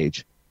gorilla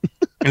cage.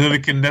 And then they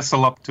can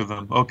nestle up to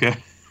them. Okay.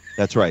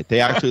 That's right. They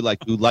actually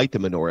like to light the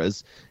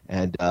menorahs,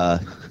 and I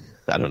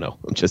don't know,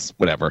 just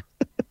whatever.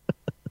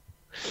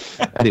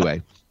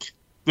 Anyway.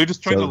 They're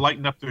just trying to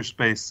lighten up their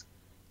space.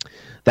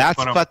 That's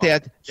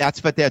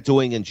what they're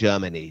doing in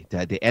Germany.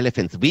 The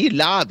elephants. We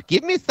love.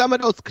 Give me some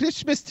of those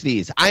Christmas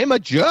trees. I am a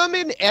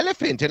German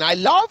elephant, and I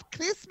love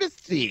Christmas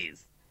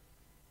trees.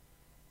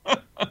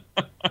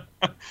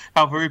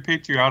 How very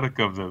patriotic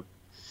of them.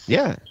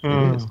 Yeah,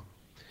 it is.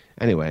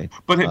 Anyway.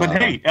 But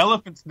hey,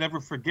 elephants never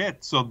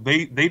forget, so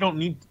they don't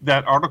need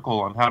that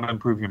article on how to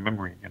improve your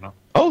memory,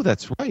 Oh,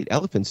 that's right.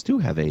 Elephants do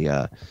have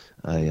a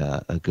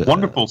good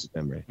wonderful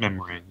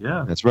memory.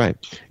 Yeah, that's right.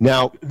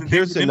 Now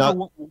here's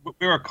another.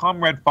 There are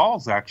Comrade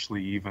Falls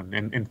actually, even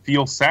and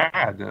feel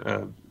sad.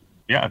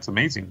 Yeah, it's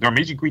amazing. They're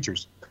amazing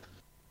creatures.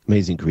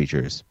 Amazing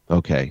creatures.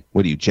 Okay,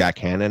 what are you, Jack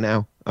Hanna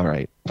now? All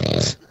right.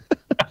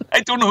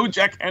 I don't know who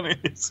Jack Hanna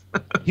is.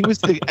 He was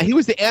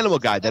the animal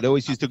guy that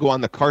always used to go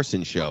on the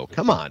Carson show.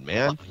 Come on,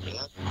 man.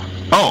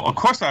 Oh, of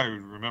course I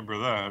remember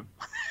that.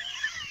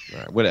 All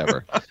right,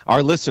 whatever.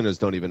 Our listeners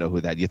don't even know who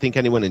that. You think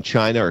anyone in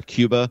China or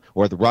Cuba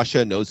or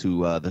Russia knows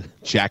who the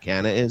Jack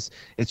Hanna is?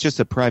 It's just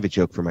a private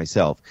joke for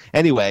myself.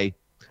 Anyway,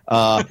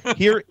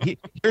 here's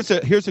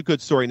a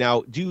good story.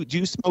 Now, do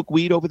you smoke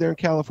weed over there in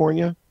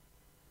California?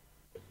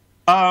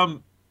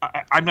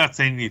 I'm not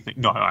saying anything.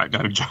 No,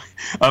 I'm joking.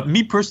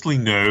 Me personally,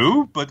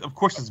 no. But of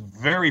course, it's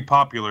very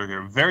popular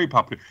here. Very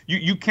popular.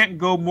 You can't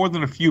go more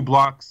than a few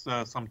blocks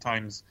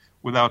sometimes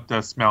without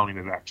smelling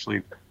it.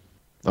 Actually.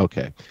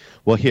 Okay.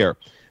 Well,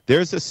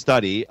 there's a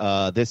study.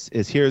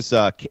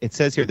 It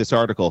says here, this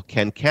article,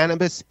 can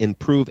cannabis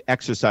improve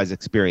exercise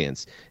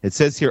experience? It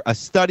says here, a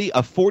study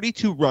of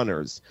 42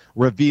 runners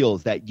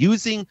reveals that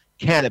using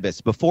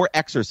cannabis before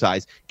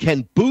exercise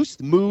can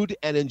boost mood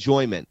and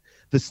enjoyment.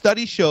 The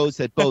study shows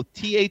that both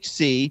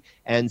THC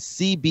and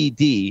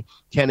CBD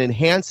can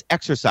enhance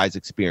exercise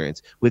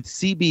experience, with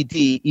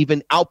CBD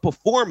even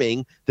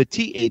outperforming the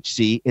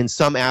THC in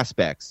some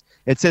aspects.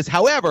 It says,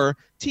 however,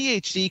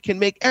 THC can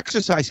make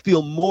exercise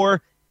feel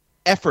more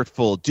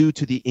effortful due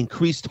to the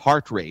increased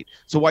heart rate.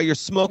 So while you're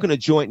smoking a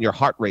joint and your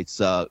heart rate's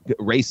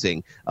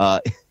racing,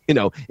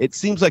 it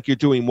seems like you're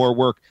doing more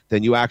work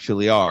than you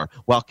actually are.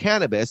 While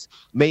cannabis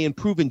may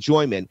improve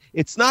enjoyment,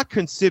 it's not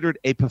considered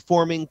a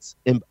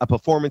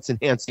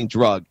performance-enhancing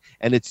drug,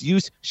 and its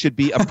use should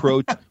be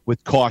approached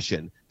with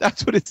caution.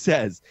 That's what it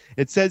says.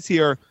 It says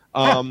here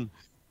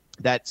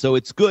that so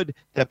it's good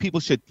that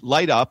people should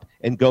light up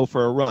and go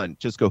for a run.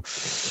 Just go,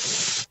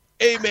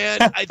 hey man,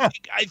 I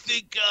think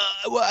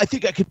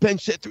I could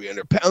bench that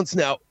 300 pounds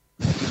now.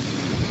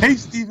 Hey,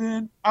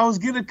 Steven, I was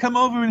going to come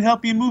over and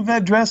help you move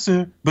that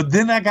dresser, but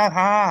then I got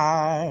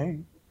high.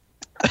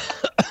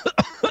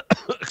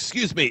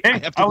 Excuse me, hey, I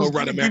have to go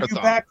run a marathon. Give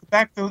you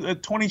back the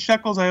 20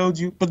 shekels I owed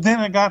you, but then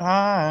I got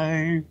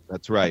high.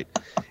 That's right.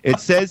 It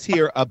says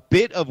here, a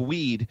bit of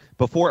weed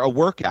before a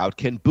workout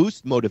can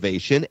boost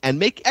motivation and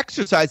make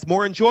exercise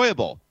more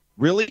enjoyable.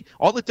 Really?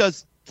 All it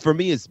does for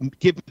me is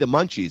give me the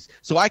munchies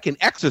so I can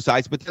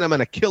exercise, but then I'm going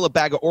to kill a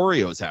bag of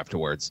Oreos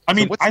afterwards. I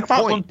mean, so I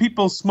thought point? When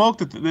people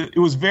smoked it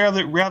was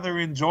rather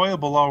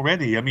enjoyable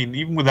already. I mean,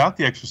 even without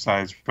the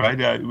exercise, right?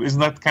 Isn't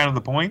that kind of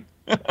the point?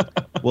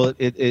 Well,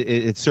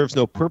 it serves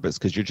no purpose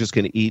because you're just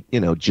going to eat,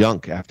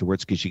 junk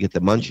afterwards because you get the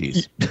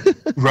munchies.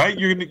 Right?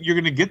 You're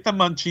gonna get the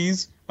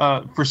munchies.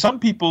 For some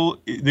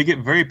people, they get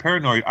very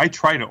paranoid. I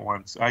tried it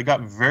once. I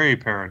got very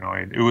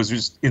paranoid. It was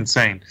just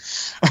insane.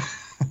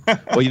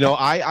 Well,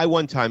 I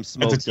one time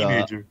smoked. As a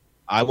teenager.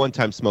 I one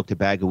time smoked a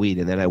bag of weed,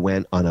 and then I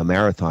went on a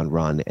marathon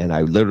run, and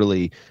I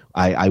literally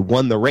I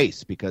won the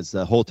race because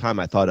the whole time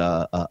I thought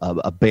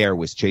a bear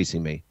was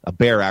chasing me. A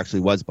bear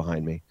actually was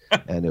behind me,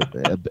 and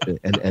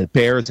and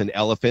bears and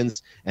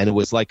elephants, and it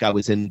was like I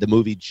was in the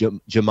movie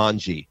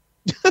Jumanji.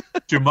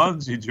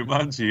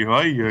 Jumanji,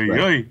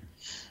 oi.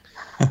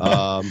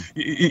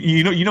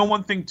 You know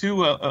one thing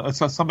too.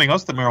 Something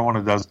else that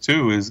marijuana does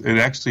too is it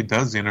actually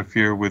does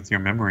interfere with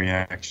your memory.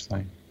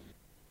 Actually.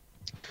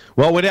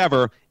 Well,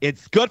 whatever.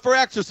 It's good for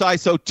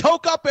exercise. So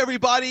toke up,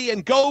 everybody,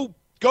 and go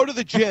to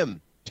the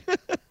gym.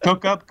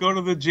 Toke up, go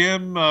to the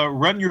gym,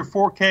 run your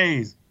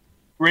 4Ks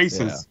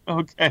races. Yeah.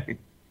 Okay.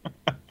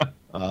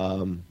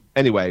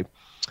 Anyway.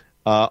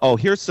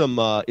 Here's some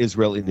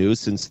Israeli news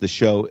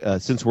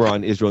since we're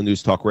on Israel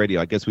News Talk Radio.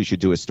 I guess we should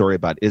do a story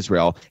about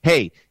Israel.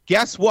 Hey,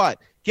 guess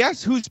what?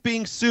 Guess who's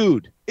being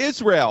sued?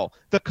 Israel.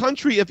 The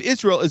country of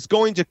Israel is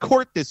going to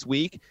court this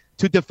week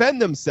to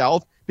defend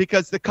themselves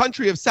because the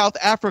country of South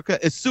Africa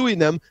is suing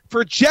them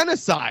for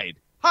genocide.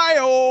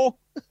 Hi-oh!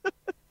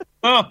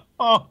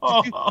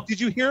 Did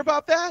you hear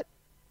about that?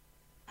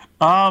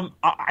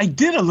 I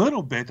did a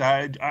little bit.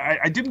 I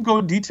didn't go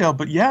in detail,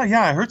 but yeah,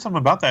 I heard something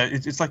about that.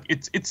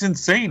 It's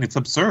insane. It's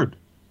absurd.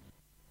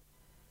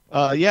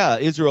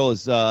 Israel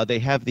is. They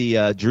have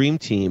the Dream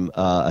Team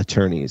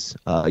attorneys.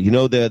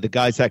 The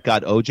guys that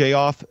got OJ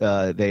off.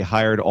 They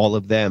hired all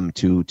of them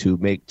to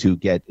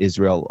get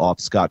Israel off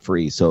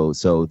scot-free. So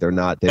they're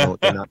not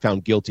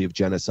found guilty of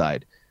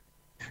genocide.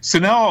 So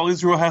now all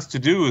Israel has to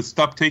do is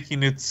stop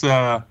taking its.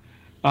 What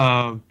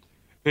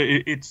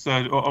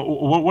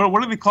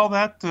do they call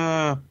that?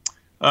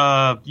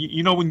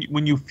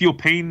 When you feel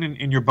pain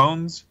in your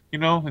bones,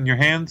 in your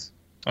hands.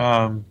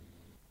 No,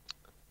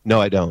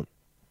 I don't.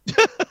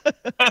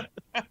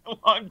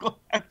 Well,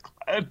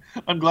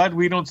 I'm glad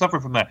we don't suffer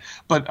from that.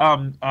 But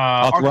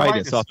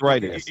arthritis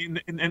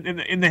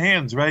in the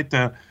hands, right?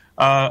 Now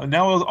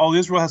all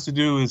Israel has to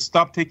do is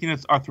stop taking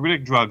its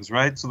arthritic drugs,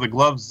 right? So the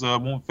gloves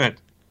won't fit.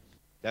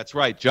 That's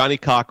right. Johnny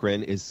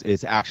Cochran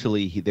is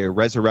actually they're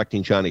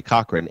resurrecting Johnny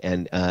Cochran,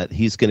 and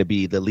he's going to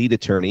be the lead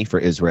attorney for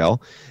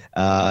Israel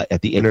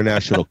at the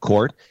International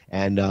Court.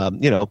 And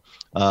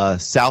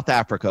South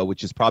Africa,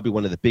 which is probably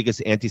one of the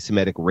biggest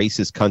anti-Semitic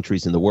racist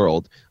countries in the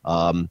world,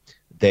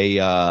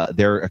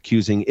 they're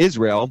accusing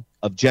Israel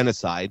of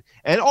genocide,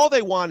 and all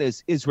they want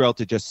is Israel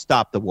to just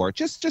stop the war,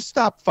 just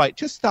stop fight,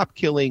 just stop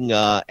killing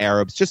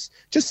Arabs, just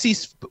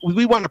cease.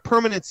 We want a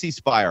permanent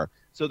ceasefire.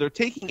 So they're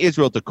taking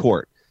Israel to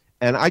court.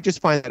 And I just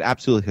find that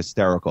absolutely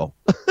hysterical.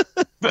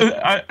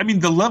 I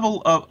mean, the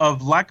level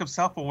of lack of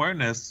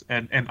self-awareness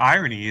and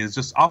irony is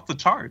just off the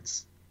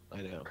charts.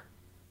 I know.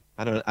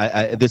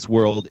 This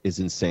world is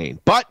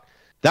insane. But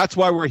that's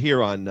why we're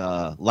here on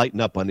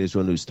Lighten Up on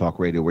Israel News Talk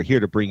Radio. We're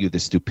here to bring you the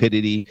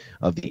stupidity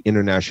of the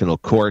International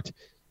Court.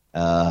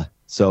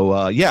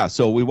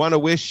 So we want to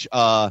wish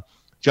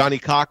Johnny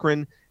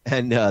Cochran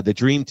And the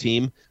Dream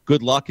Team,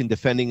 good luck in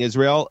defending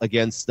Israel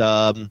against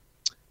South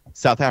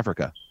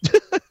Africa.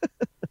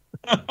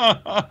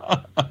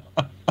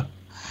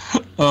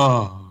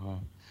 Oh,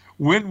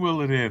 when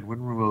will it end?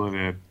 When will it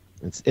end?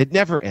 It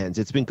never ends.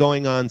 It's been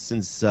going on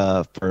since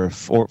for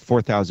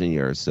 4,000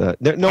 years. No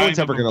one's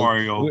ever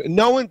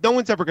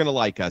going to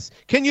like us.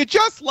 Can you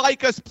just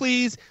like us,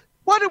 please?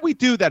 What did we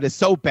do that is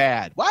so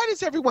bad? Why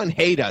does everyone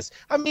hate us?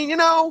 I mean,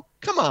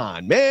 come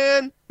on,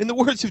 man. In the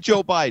words of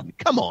Joe Biden,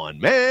 come on,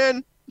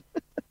 man.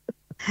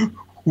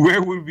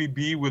 Where would we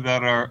be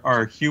without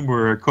our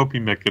humor or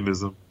coping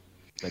mechanism?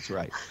 That's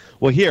right.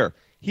 Well, here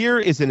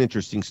is an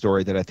interesting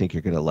story that I think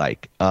you're going to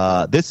like.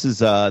 This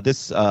is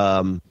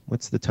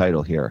what's the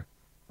title here?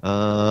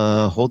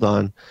 Hold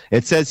on.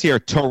 It says here,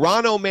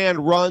 Toronto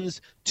man runs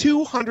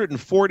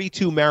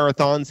 242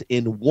 marathons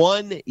in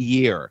 1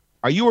 year.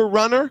 Are you a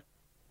runner?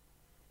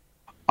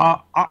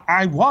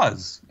 I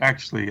was,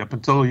 actually, up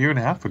until a year and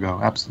a half ago.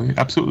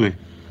 Absolutely.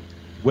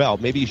 Well,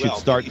 maybe you should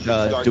start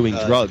doing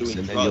drugs,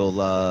 and then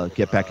you'll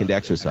get back into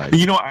exercise.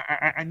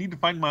 I need to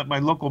find my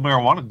local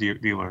marijuana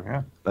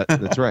dealer. Yeah,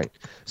 that's right.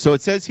 So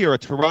it says here, a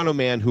Toronto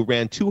man who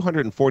ran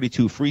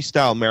 242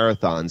 freestyle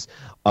marathons.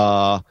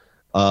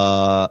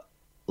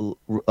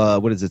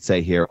 What does it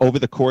say here? Over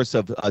the course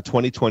of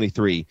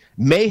 2023,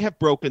 may have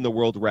broken the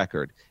world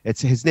record.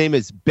 His name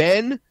is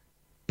Ben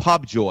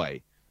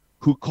Pobjoy,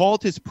 who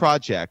called his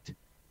project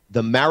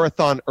the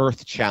Marathon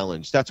Earth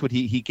Challenge. That's what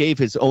he gave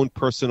his own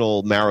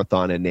personal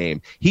marathon a name.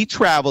 He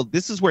traveled.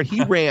 This is where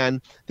he ran.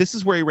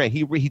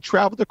 He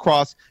traveled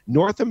across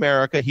North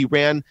America. He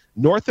ran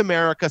North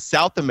America,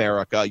 South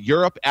America,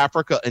 Europe,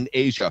 Africa, and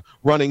Asia,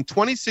 running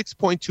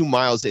 26.2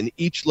 miles in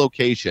each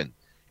location.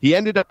 He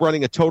ended up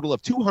running a total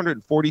of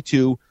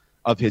 242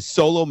 of his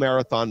solo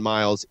marathon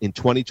miles in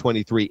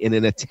 2023 in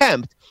an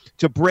attempt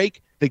to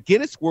break the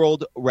Guinness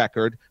World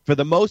Record for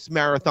the most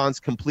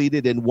marathons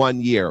completed in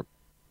 1 year.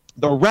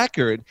 The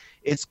record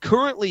is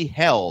currently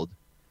held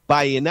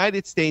by a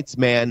United States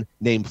man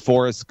named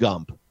Forrest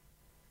Gump.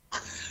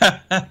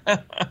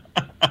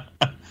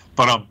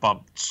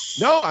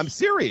 No, I'm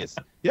serious.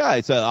 Yeah,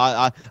 it says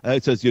I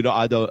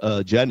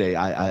don't, Jenny.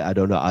 I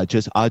don't know. I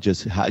just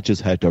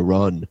had to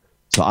run,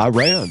 so I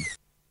ran.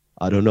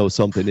 I don't know.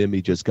 Something in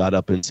me just got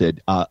up and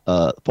said,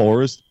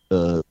 Forrest,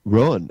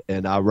 run,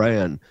 and I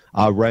ran.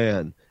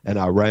 And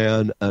I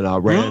ran.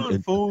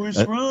 Run,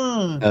 Forrest,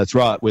 run. That's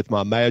right, with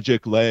my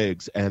magic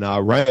legs. And I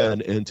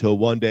ran until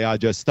one day I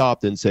just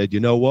stopped and said, you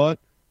know what?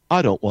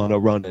 I don't want to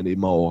run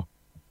anymore.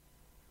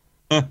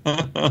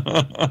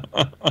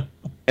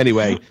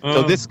 Anyway,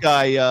 so this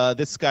guy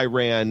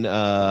ran,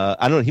 I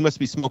don't know, he must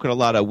be smoking a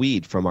lot of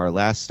weed from our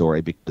last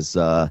story because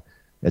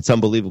it's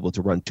unbelievable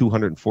to run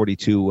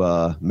 242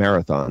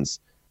 marathons.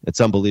 It's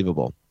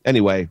unbelievable.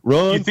 Anyway,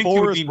 run, you think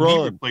Forrest, he would need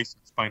knee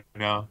replacements by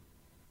now?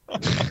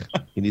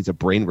 He needs a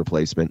brain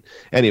replacement.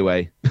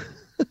 Anyway,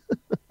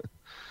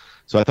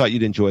 so I thought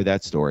you'd enjoy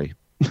that story.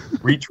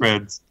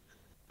 Retreads.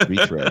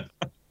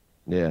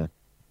 Yeah.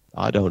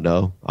 I don't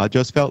know. I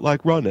just felt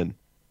like running.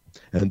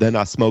 And then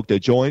I smoked a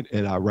joint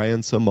and I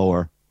ran some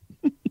more.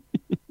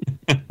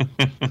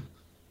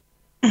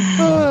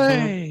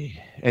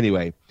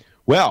 Anyway,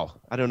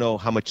 well, I don't know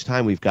how much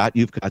time we've got.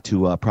 You've got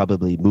to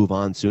probably move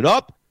on soon.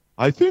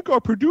 I think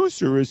our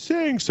producer is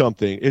saying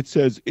something. It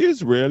says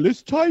Israel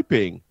is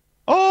typing.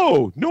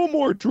 Oh, no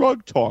more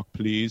drug talk,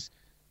 please.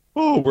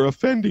 Oh, we're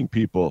offending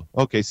people.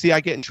 Okay, see, I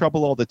get in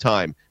trouble all the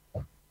time.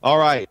 All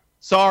right,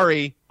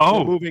 sorry.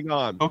 We're moving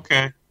on.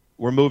 Okay.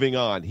 We're moving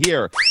on.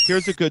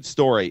 Here's a good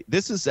story.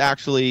 This is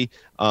actually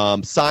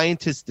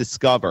scientists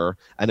discover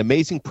an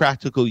amazing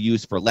practical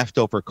use for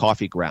leftover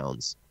coffee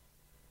grounds.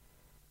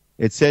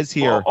 It says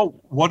here.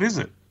 What is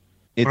it?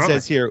 It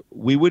says here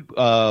we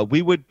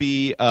would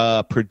be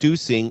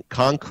producing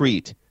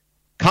concrete.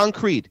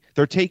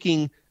 They're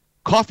taking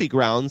coffee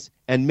grounds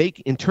and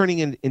turning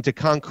it into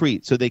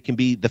concrete so they can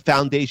be the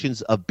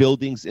foundations of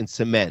buildings and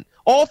cement,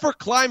 all for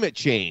climate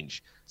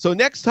change. So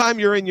next time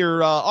you're in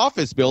your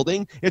office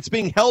building, it's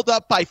being held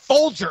up by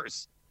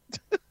Folgers.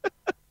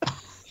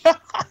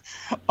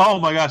 Oh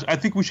my gosh, I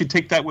think we should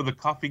take that with a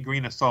coffee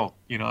grain of salt.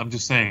 I'm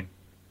just saying.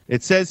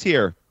 It says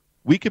here,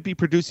 we could be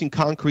producing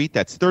concrete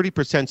that's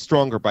 30%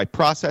 stronger by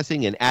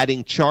processing and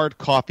adding charred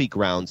coffee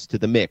grounds to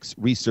the mix,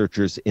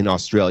 researchers in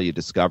Australia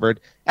discovered.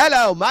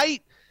 Hello,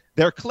 mate.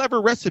 Their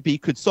clever recipe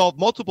could solve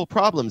multiple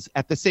problems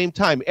at the same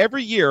time.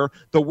 Every year,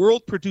 the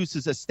world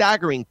produces a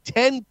staggering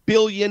 10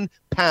 billion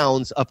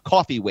pounds of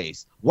coffee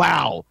waste.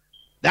 Wow.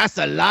 That's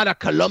a lot of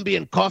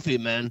Colombian coffee,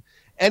 man.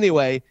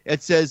 Anyway,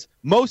 it says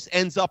most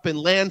ends up in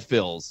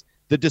landfills.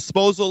 The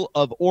disposal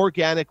of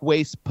organic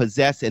waste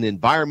possess an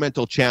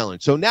environmental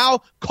challenge. So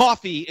now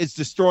coffee is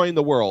destroying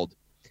the world.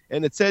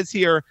 And it says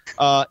here...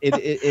 But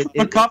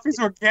coffee's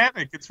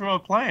organic. It's from a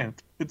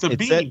plant. It's a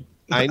bean.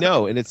 I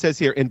know, and it says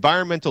here,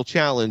 environmental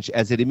challenge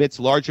as it emits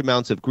large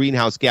amounts of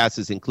greenhouse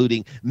gases,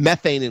 including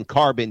methane and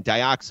carbon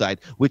dioxide,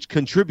 which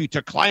contribute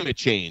to climate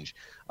change.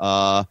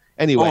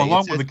 Anyway,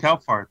 along with the cow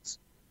farts.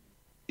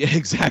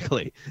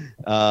 Exactly.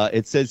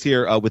 It says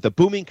here, with a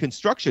booming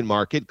construction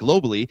market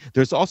globally,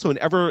 there's also an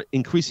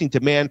ever-increasing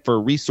demand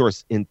for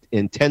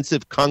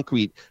resource-intensive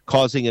concrete,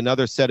 causing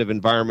another set of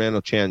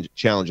environmental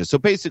challenges. So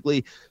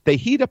basically, they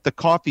heat up the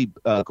coffee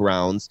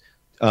grounds.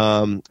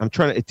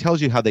 It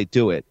tells you how they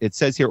do it. It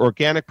says here,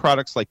 organic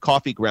products like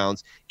coffee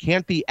grounds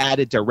can't be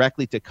added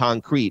directly to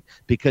concrete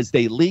because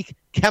they leak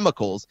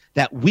chemicals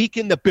that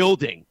weaken the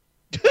building.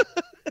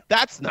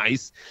 That's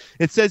nice.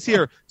 It says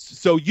here,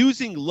 so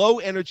using low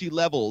energy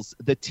levels,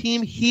 the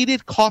team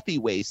heated coffee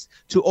waste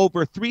to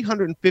over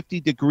 350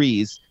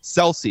 degrees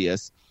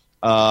Celsius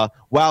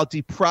while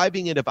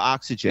depriving it of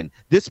oxygen.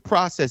 This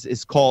process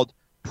is called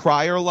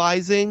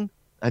pyrolyzing.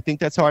 I think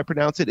that's how I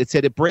pronounce it. It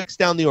said it breaks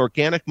down the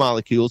organic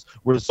molecules,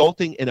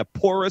 resulting in a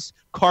porous,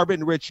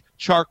 carbon-rich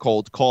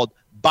charcoal called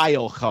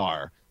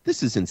biochar.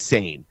 This is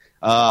insane.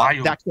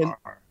 Biochar.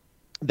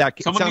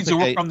 Someone needs to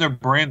work on their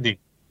branding.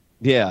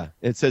 Yeah,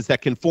 it says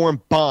that can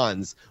form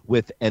bonds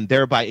with and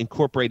thereby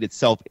incorporate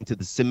itself into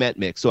the cement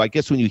mix. So I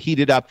guess when you heat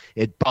it up,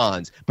 it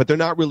bonds. But they're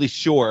not really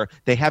sure.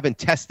 They haven't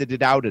tested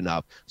it out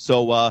enough.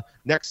 So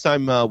next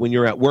time when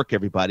you're at work,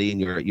 everybody, and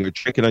you're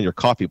drinking on your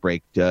coffee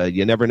break,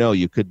 you never know.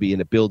 You could be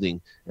in a building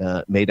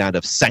made out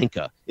of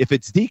Sanka. If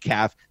it's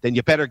decaf, then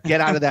you better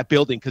get out of that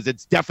building because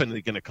it's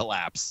definitely going to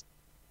collapse.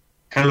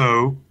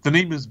 Hello, the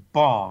name is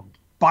Bond,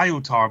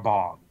 Biotar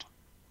Bond.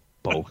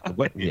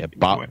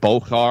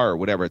 Bochar or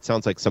whatever. It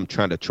sounds like some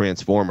trying to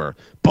transformer.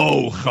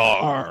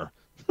 Bochar.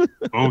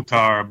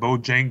 Botar,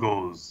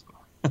 Bojangles.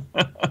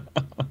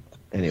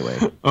 Anyway.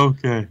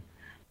 Okay.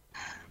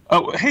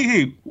 Oh,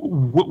 hey,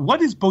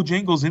 what is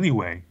Bojangles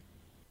anyway?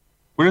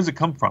 Where does it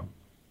come from?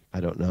 I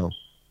don't know.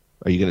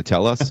 Are you going to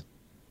tell us?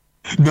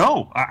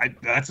 No,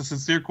 that's a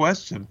sincere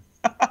question.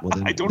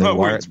 Well, I don't know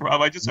where it's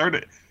from. I just heard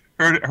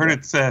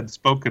it said,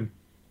 spoken.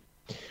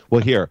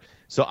 Well, here.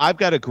 So I've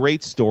got a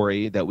great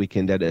story that we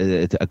can.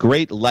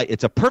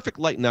 It's a perfect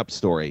Lighten Up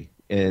story,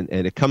 and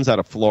it comes out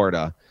of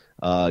Florida.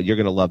 You're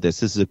gonna love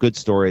this. This is a good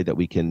story that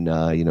we can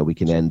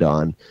end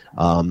on.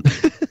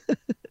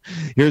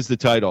 Here's the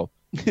title.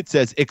 It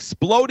says,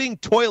 "Exploding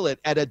toilet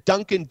at a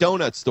Dunkin'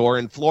 Donuts store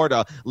in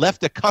Florida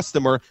left a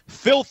customer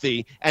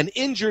filthy and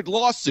injured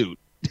lawsuit."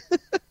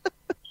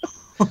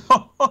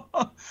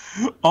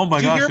 Oh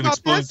my gosh! An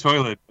exploding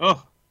toilet.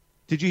 Oh.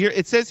 Did you hear?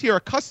 It says here a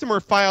customer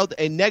filed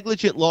a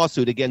negligent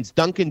lawsuit against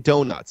Dunkin'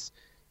 Donuts.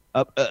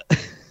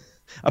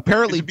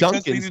 Apparently, Is it because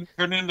Dunkin's they didn't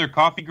turn in their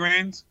coffee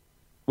grains.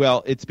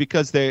 Well, it's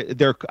because their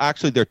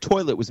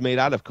toilet was made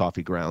out of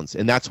coffee grounds,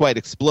 and that's why it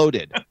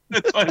exploded.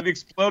 That's why it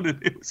exploded.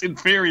 It was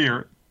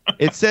inferior.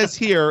 It says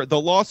here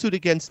the lawsuit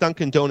against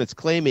Dunkin' Donuts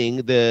claiming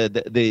the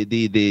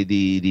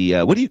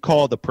what do you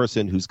call the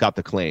person who's got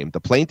the claim?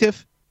 The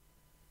plaintiff?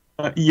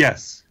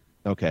 Yes.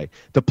 Okay.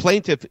 The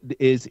plaintiff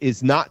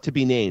is not to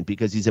be named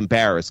because he's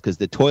embarrassed because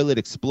the toilet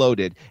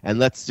exploded, and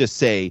let's just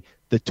say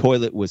the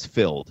toilet was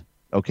filled.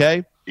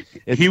 Okay?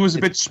 He was a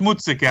bit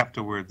schmutzig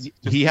afterwards.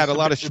 He had a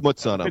lot of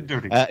schmutz on him.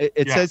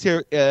 It says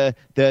here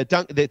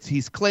that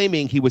he's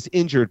claiming he was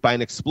injured by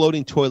an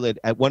exploding toilet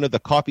at one of the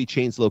coffee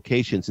chain's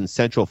locations in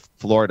Central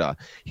Florida.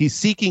 He's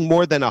seeking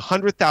more than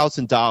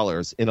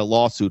 $100,000 in a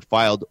lawsuit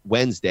filed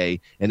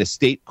Wednesday in a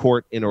state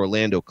court in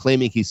Orlando,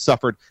 claiming he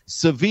suffered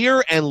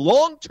severe and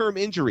long-term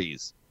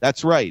injuries.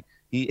 That's right.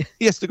 He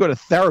has to go to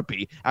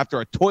therapy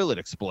after a toilet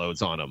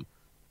explodes on him.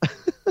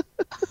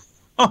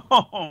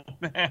 Oh,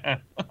 man.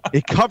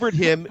 It covered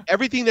him.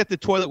 Everything that the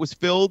toilet was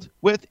filled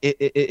with,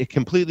 it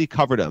completely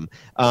covered him.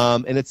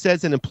 And it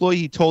says an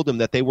employee told him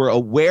that they were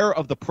aware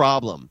of the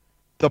problem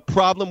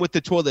with the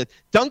toilet.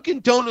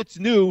 Dunkin' Donuts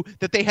knew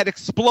that they had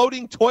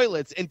exploding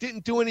toilets and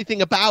didn't do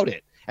anything about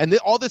it. And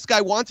all this guy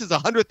wants is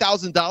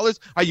 $100,000?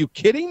 Are you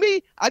kidding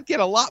me? I'd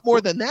get a lot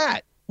more than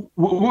that.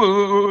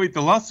 Wait,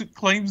 the lawsuit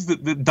claims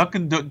that the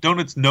Dunkin'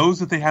 Donuts knows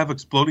that they have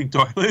exploding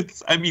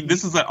toilets. I mean,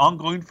 this is an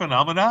ongoing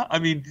phenomena. I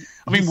mean,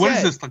 what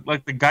is this,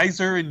 like the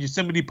geyser in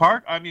Yosemite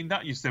Park? I mean,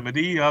 not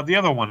Yosemite. The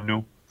other one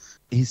knew.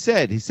 He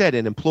said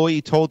an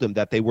employee told him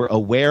that they were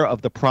aware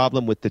of the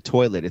problem with the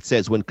toilet. It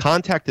says when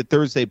contacted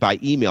Thursday by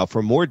email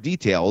for more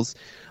details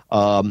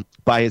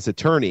by his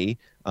attorney,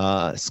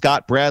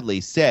 Scott Bradley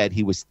said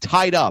he was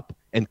tied up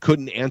and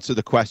couldn't answer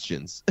the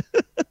questions.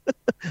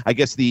 I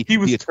guess the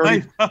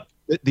attorney.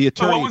 The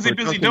attorney. So what was he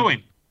busy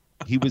doing?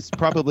 He was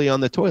probably on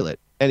the toilet.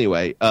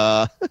 Anyway,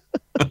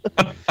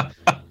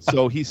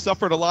 so he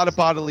suffered a lot of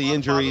bodily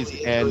injuries,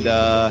 and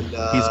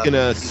he's going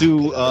to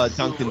sue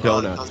Dunkin'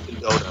 Donuts.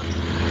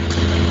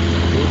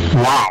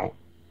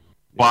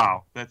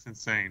 Wow, that's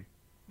insane.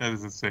 That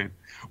is insane.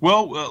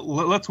 Well,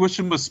 let's wish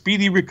him a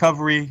speedy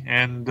recovery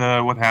and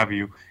what have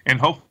you,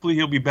 and hopefully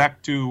he'll be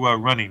back to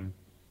running.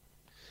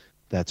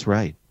 That's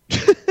right.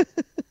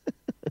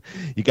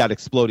 You got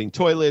exploding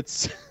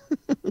toilets.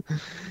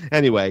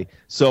 Anyway,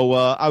 so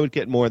I would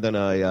get more than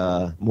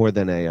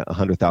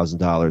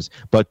 $100,000.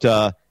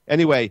 But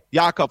anyway,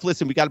 Yaakov,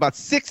 listen, we got about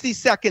 60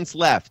 seconds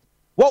left.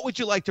 What would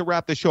you like to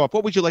wrap the show up?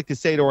 What would you like to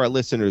say to our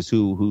listeners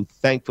who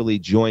thankfully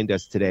joined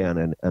us today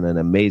on an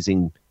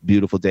amazing,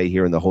 beautiful day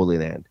here in the Holy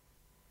Land?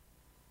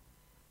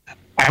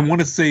 I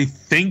want to say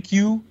thank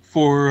you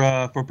for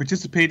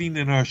participating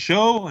in our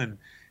show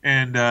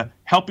and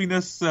helping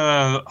us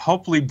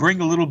hopefully bring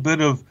a little bit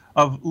of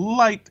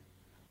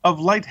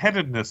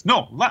lightheadedness.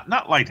 No,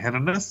 not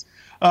lightheadedness,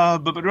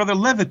 but rather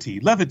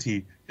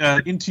levity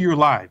into your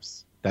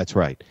lives. That's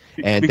right.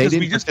 And because they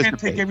we didn't just can't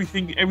take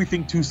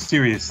everything too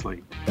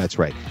seriously. That's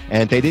right.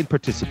 And they didn't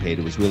participate.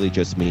 It was really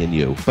just me and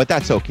you. But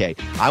that's okay.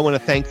 I want to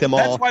thank them all.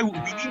 That's why we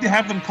need to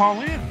have them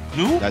call in.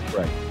 No? That's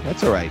right.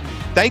 That's all right.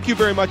 Thank you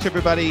very much,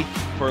 everybody,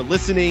 for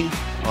listening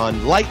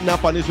on Lighten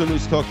Up on Israel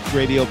News Talk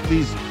Radio.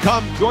 Please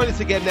come join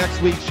us again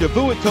next week.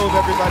 Shavua Tov,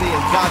 everybody,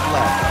 and God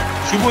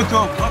bless. Shavua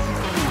Tov.